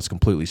thought that was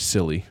completely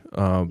silly.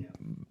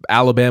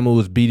 Alabama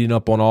was beating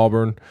up on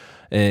Auburn,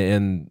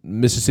 and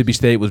Mississippi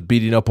State was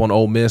beating up on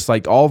Ole Miss.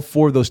 Like, all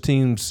four of those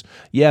teams,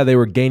 yeah, they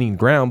were gaining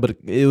ground, but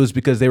it was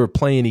because they were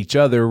playing each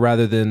other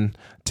rather than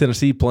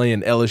Tennessee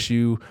playing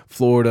LSU,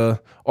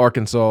 Florida,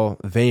 Arkansas,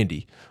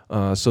 Vandy.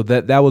 So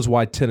that was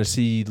why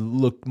Tennessee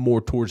looked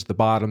more towards the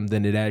bottom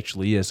than it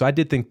actually is. So I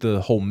did think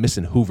the whole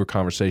missing Hoover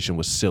conversation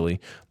was silly.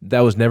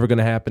 That was never going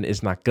to happen.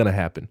 It's not going to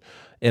happen.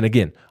 And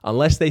again,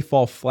 unless they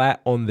fall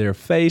flat on their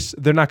face,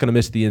 they're not going to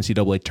miss the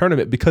NCAA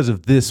tournament because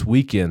of this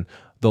weekend.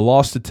 The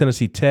loss to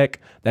Tennessee Tech,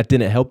 that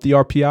didn't help the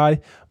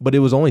RPI, but it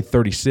was only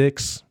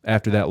 36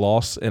 after that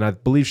loss. And I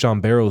believe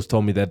Sean Barrows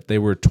told me that they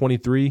were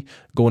 23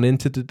 going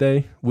into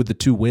today with the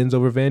 2 wins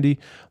over Vandy.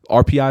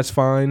 RPI is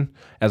fine.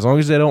 As long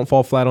as they don't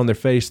fall flat on their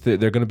face, they're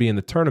going to be in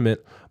the tournament.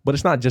 But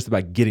it's not just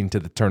about getting to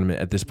the tournament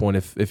at this point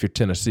if you're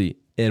Tennessee.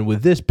 And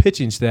with this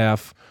pitching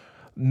staff,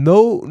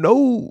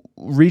 no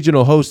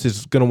regional host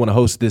is going to want to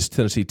host this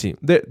Tennessee team.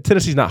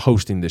 Tennessee's not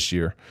hosting this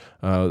year.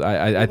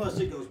 Unless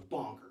it goes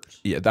bonkers.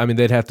 Yeah, I mean,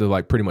 they'd have to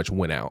like pretty much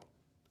win out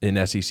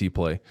in SEC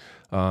play.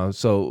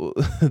 So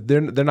they're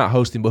not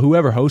hosting, but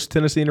whoever hosts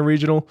Tennessee in a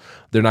regional,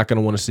 they're not going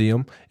to want to see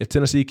them. If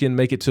Tennessee can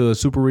make it to a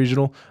super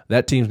regional,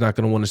 that team's not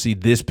going to want to see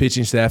this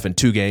pitching staff in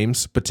 2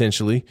 games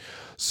potentially.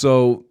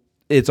 So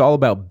it's all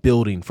about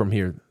building from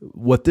here.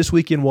 What this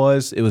weekend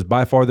was, it was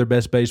by far their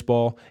best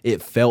baseball.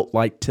 It felt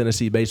like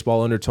Tennessee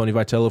baseball under Tony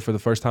Vitello for the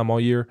first time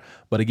all year.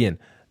 But again,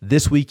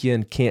 this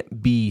weekend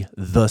can't be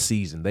the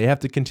season. They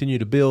have to continue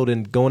to build,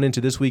 and going into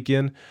this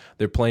weekend,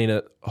 they're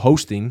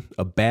hosting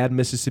a bad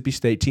Mississippi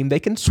State team. They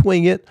can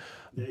swing it,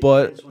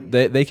 but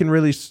they can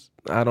really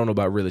 – I don't know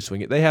about really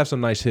swing it. They have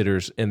some nice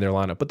hitters in their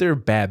lineup, but they're a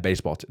bad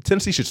baseball team.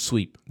 Tennessee should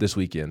sweep this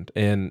weekend,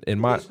 and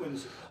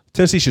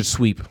Tennessee should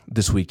sweep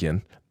this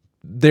weekend.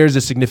 There's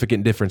a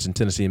significant difference in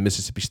Tennessee and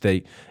Mississippi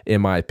State,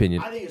 in my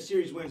opinion. I think a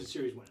series win is a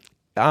series win.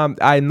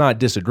 I'm not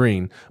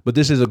disagreeing, but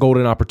this is a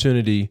golden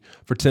opportunity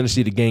for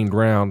Tennessee to gain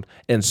ground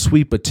and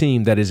sweep a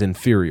team that is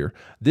inferior.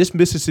 This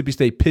Mississippi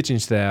State pitching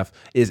staff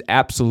is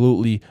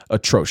absolutely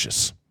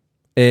atrocious.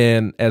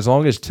 And as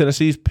long as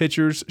Tennessee's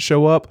pitchers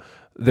show up,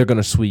 they're going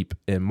to sweep,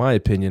 in my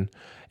opinion.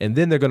 And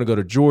then they're going to go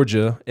to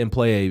Georgia and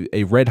play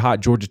a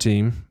red-hot Georgia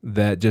team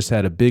that just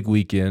had a big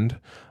weekend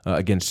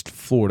against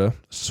Florida.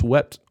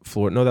 Swept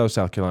Florida. No, that was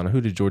South Carolina.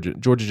 Who did Georgia?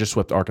 Georgia just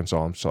swept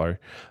Arkansas, I'm sorry.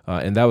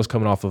 And that was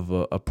coming off of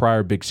a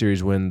prior big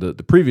series win the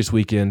previous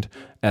weekend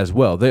as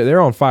well. They're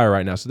on fire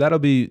right now, so that'll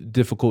be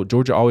difficult.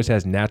 Georgia always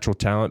has natural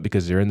talent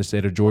because they're in the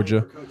state of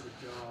Georgia.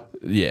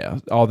 Yeah,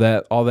 all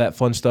that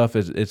fun stuff.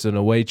 It's an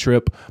away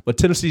trip. But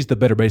Tennessee's the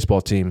better baseball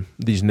team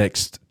these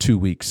next 2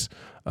 weeks.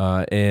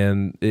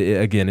 And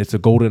again, it's a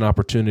golden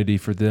opportunity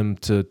for them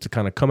to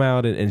kind of come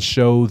out and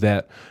show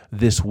that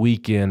this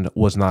weekend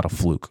was not a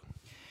fluke.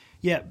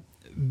 Yeah,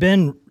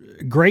 Ben,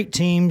 great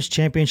teams,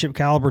 championship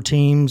caliber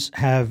teams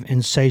have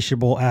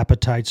insatiable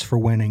appetites for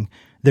winning.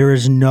 There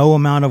is no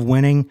amount of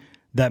winning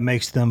that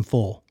makes them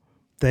full.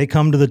 They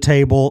come to the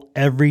table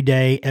every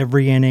day,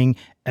 every inning,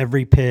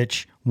 every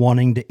pitch,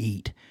 wanting to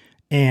eat.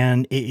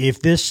 And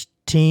if this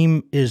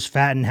team is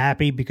fat and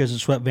happy because it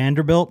swept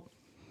Vanderbilt,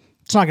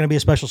 it's not going to be a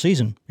special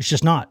season. It's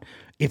just not.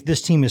 If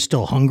this team is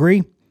still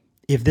hungry,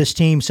 if this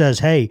team says,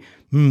 hey,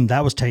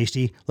 that was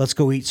tasty, let's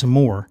go eat some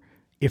more.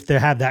 If they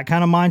have that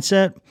kind of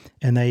mindset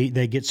and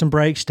they get some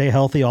breaks, stay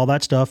healthy, all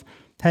that stuff,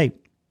 hey,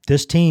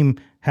 this team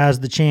has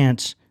the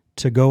chance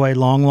to go a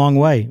long, long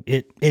way.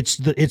 It's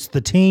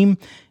the team.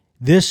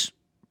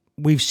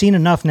 We've seen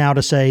enough now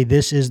to say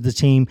this is the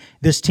team.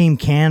 This team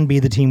can be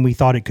the team we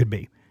thought it could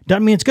be.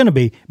 Doesn't mean it's going to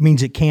be. It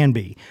means it can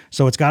be.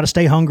 So it's got to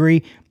stay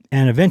hungry.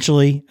 And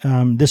eventually,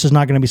 this is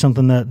not going to be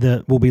something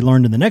that will be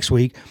learned in the next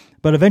week,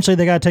 but eventually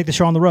they got to take the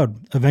show on the road.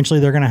 Eventually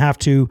they're going to have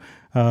to,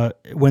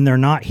 when they're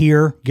not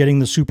here, getting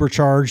the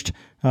supercharged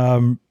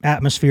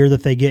atmosphere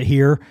that they get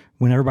here,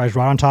 when everybody's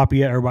right on top of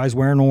you, everybody's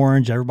wearing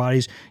orange,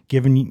 everybody's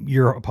giving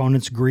your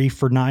opponents grief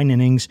for 9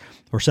 innings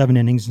or 7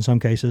 innings in some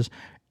cases,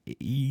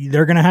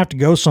 they're going to have to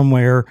go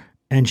somewhere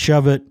and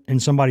shove it in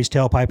somebody's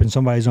tailpipe in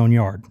somebody's own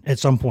yard at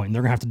some point.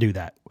 They're going to have to do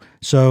that.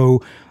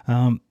 So,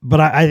 but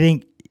I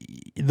think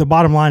the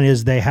bottom line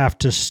is they have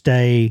to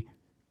stay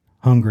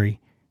hungry.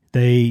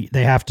 They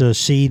have to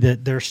see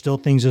that there's still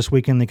things this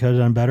weekend they could have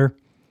done better.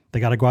 They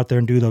got to go out there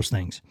and do those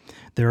things.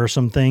 There are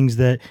some things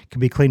that can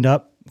be cleaned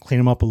up, clean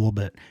them up a little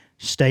bit.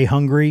 Stay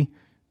hungry,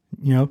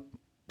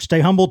 stay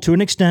humble to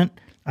an extent.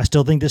 I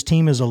still think this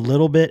team is a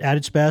little bit at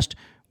its best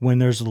when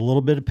there's a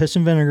little bit of piss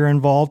and vinegar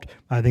involved.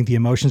 I think the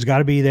emotions got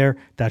to be there.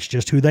 That's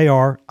just who they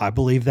are. I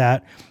believe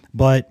that.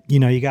 But,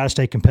 you got to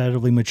stay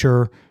competitively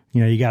mature.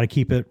 You got to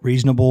keep it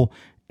reasonable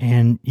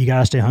and you got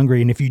to stay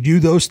hungry. And if you do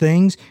those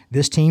things,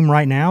 this team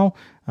right now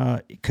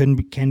can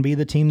be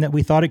the team that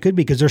we thought it could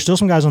be, because there's still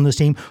some guys on this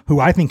team who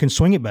I think can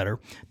swing it better.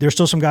 There's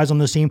still some guys on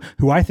this team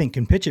who I think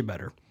can pitch it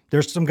better.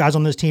 There's some guys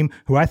on this team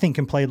who I think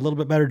can play a little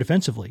bit better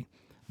defensively.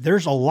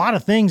 There's a lot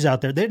of things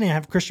out there. They didn't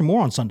have Christian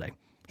Moore on Sunday.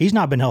 He's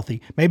not been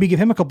healthy. Maybe give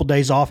him a couple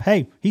days off.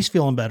 Hey, he's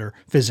feeling better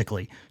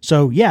physically.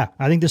 So, yeah,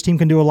 I think this team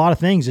can do a lot of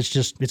things.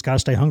 It's got to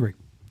stay hungry.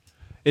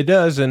 It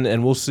does,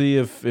 and we'll see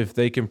if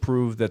they can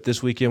prove that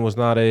this weekend was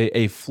not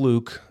a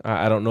fluke.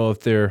 I don't know if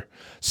they're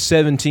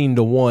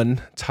 17-1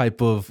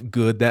 type of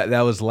good.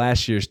 That was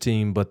last year's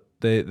team, but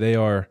they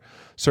are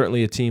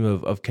certainly a team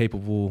of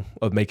capable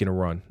of making a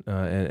run,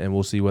 and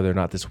we'll see whether or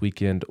not this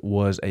weekend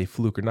was a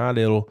fluke or not.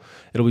 It'll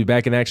be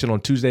back in action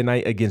on Tuesday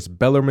night against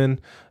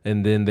Bellarmine,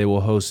 and then they will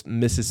host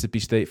Mississippi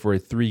State for a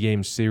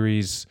 3-game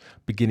series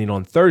beginning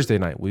on Thursday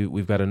night.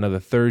 We've got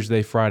another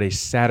Thursday, Friday,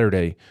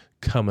 Saturday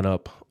coming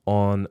up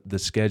on the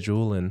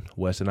schedule, and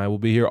Wes and I will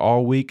be here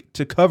all week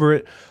to cover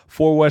it.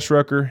 For Wes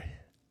Rucker,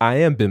 I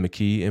am Ben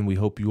McKee, and we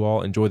hope you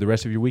all enjoy the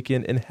rest of your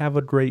weekend and have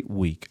a great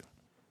week.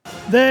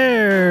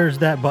 There's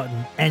that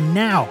button. And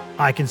now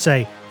I can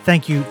say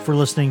thank you for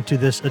listening to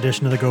this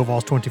edition of the Go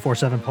Vols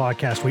 24/7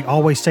 podcast. We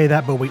always say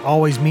that, but we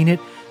always mean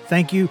it.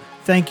 Thank you.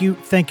 Thank you.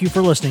 Thank you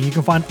for listening. You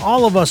can find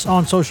all of us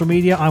on social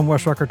media. I'm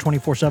Wes Rucker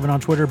 24/7 on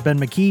Twitter. Ben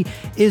McKee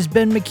is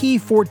Ben McKee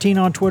 14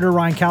 on Twitter.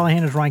 Ryan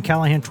Callahan is Ryan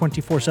Callahan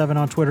 24/7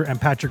 on Twitter. And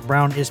Patrick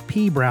Brown is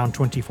P Brown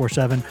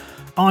 24/7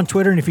 on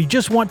Twitter. And if you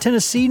just want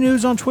Tennessee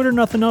news on Twitter,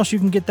 nothing else, you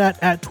can get that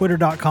at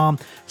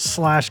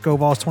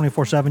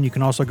twitter.com/GoVols247. You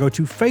can also go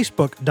to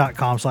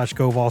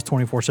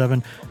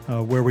facebook.com/GoVols247,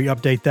 where we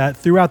update that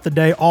throughout the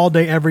day, all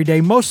day, every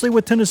day, mostly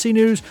with Tennessee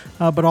news,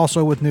 but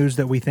also with news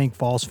that we think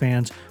Vols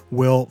fans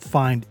will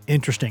find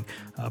interesting.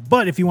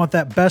 But if you want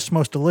that best,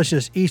 most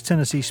delicious East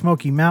Tennessee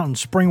Smoky Mountain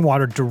spring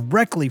water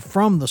directly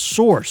from the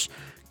source,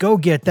 go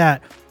get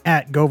that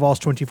at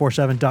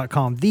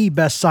GoVols247.com, the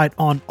best site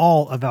on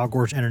all of Al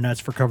Gore's internets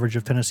for coverage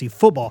of Tennessee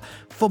football,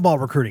 football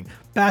recruiting,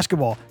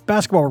 basketball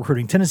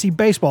recruiting, Tennessee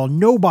baseball.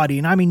 Nobody,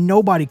 and I mean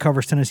nobody,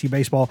 covers Tennessee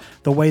baseball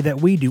the way that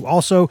we do.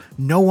 Also,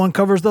 no one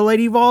covers the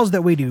Lady Vols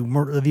that we do.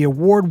 The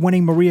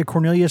award-winning Maria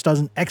Cornelius does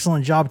an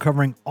excellent job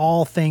covering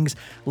all things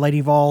Lady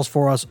Vols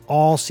for us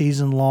all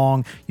season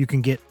long. You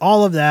can get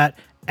all of that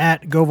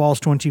at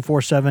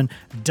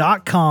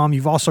GoVols247.com.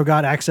 You've also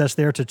got access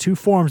there to 2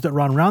 forums that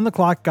run around the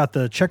clock. Got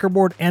the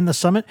Checkerboard and the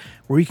Summit,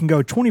 where you can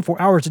go 24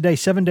 hours a day,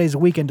 7 days a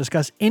week, and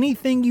discuss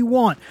anything you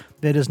want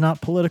that is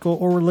not political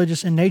or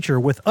religious in nature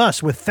with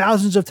us, with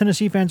thousands of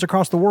Tennessee fans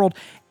across the world,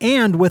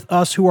 and with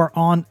us who are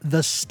on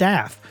the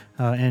staff.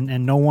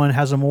 And no one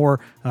has a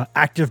more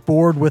active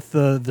board with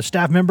the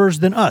staff members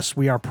than us.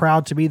 We are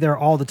proud to be there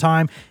all the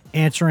time,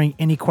 answering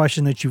any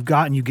question that you've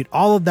got, and you get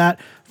all of that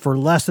for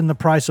less than the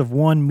price of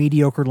one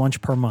mediocre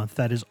lunch per month.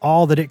 That is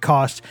all that it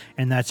costs,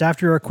 and that's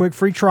after a quick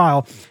free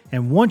trial.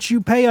 And once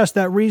you pay us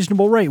that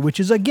reasonable rate, which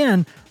is,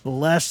 again,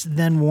 less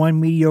than one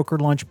mediocre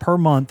lunch per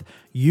month,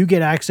 you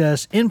get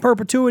access in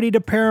perpetuity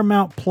to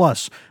Paramount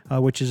Plus,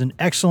 which is an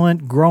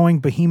excellent growing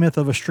behemoth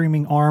of a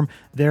streaming arm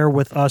there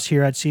with us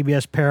here at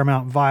CBS,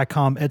 Paramount,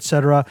 Viacom,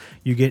 etc.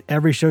 You get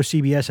every show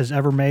CBS has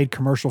ever made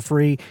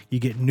commercial-free. You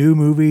get new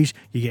movies.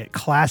 You get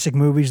classic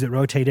movies that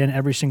rotate in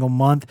every single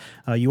month.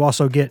 You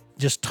also get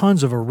just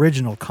tons of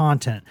original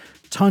content,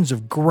 tons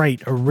of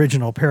great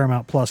original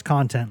Paramount Plus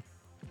content.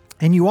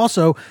 And you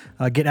also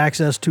get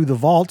access to the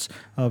vaults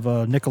of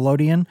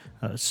Nickelodeon,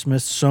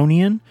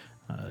 Smithsonian,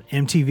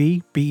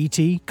 MTV,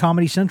 BET,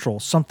 Comedy Central,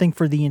 something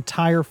for the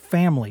entire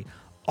family.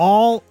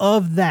 All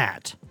of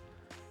that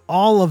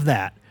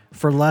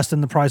for less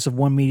than the price of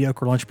one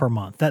mediocre lunch per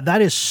month.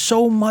 That is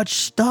so much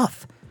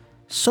stuff.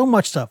 So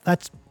much stuff.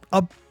 That's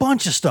a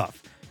bunch of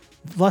stuff.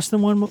 Less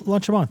than one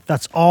lunch a month.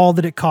 That's all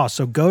that it costs.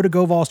 So go to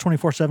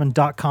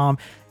GoVols247.com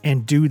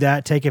and do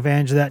that. Take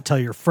advantage of that. Tell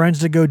your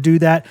friends to go do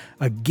that.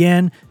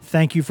 Again,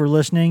 thank you for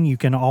listening. You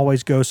can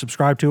always go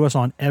subscribe to us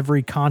on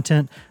every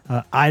content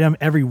item.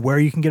 Everywhere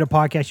you can get a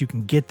podcast, you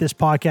can get this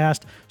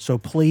podcast. So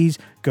please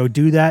go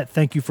do that.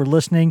 Thank you for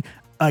listening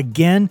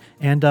again.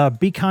 And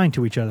be kind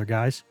to each other,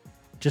 guys.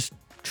 Just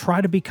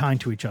try to be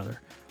kind to each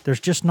other. There's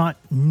just not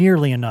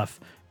nearly enough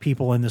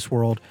people in this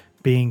world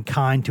being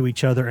kind to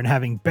each other and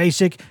having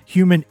basic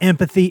human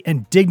empathy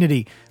and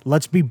dignity.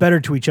 Let's be better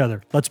to each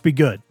other. Let's be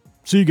good.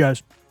 See you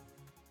guys.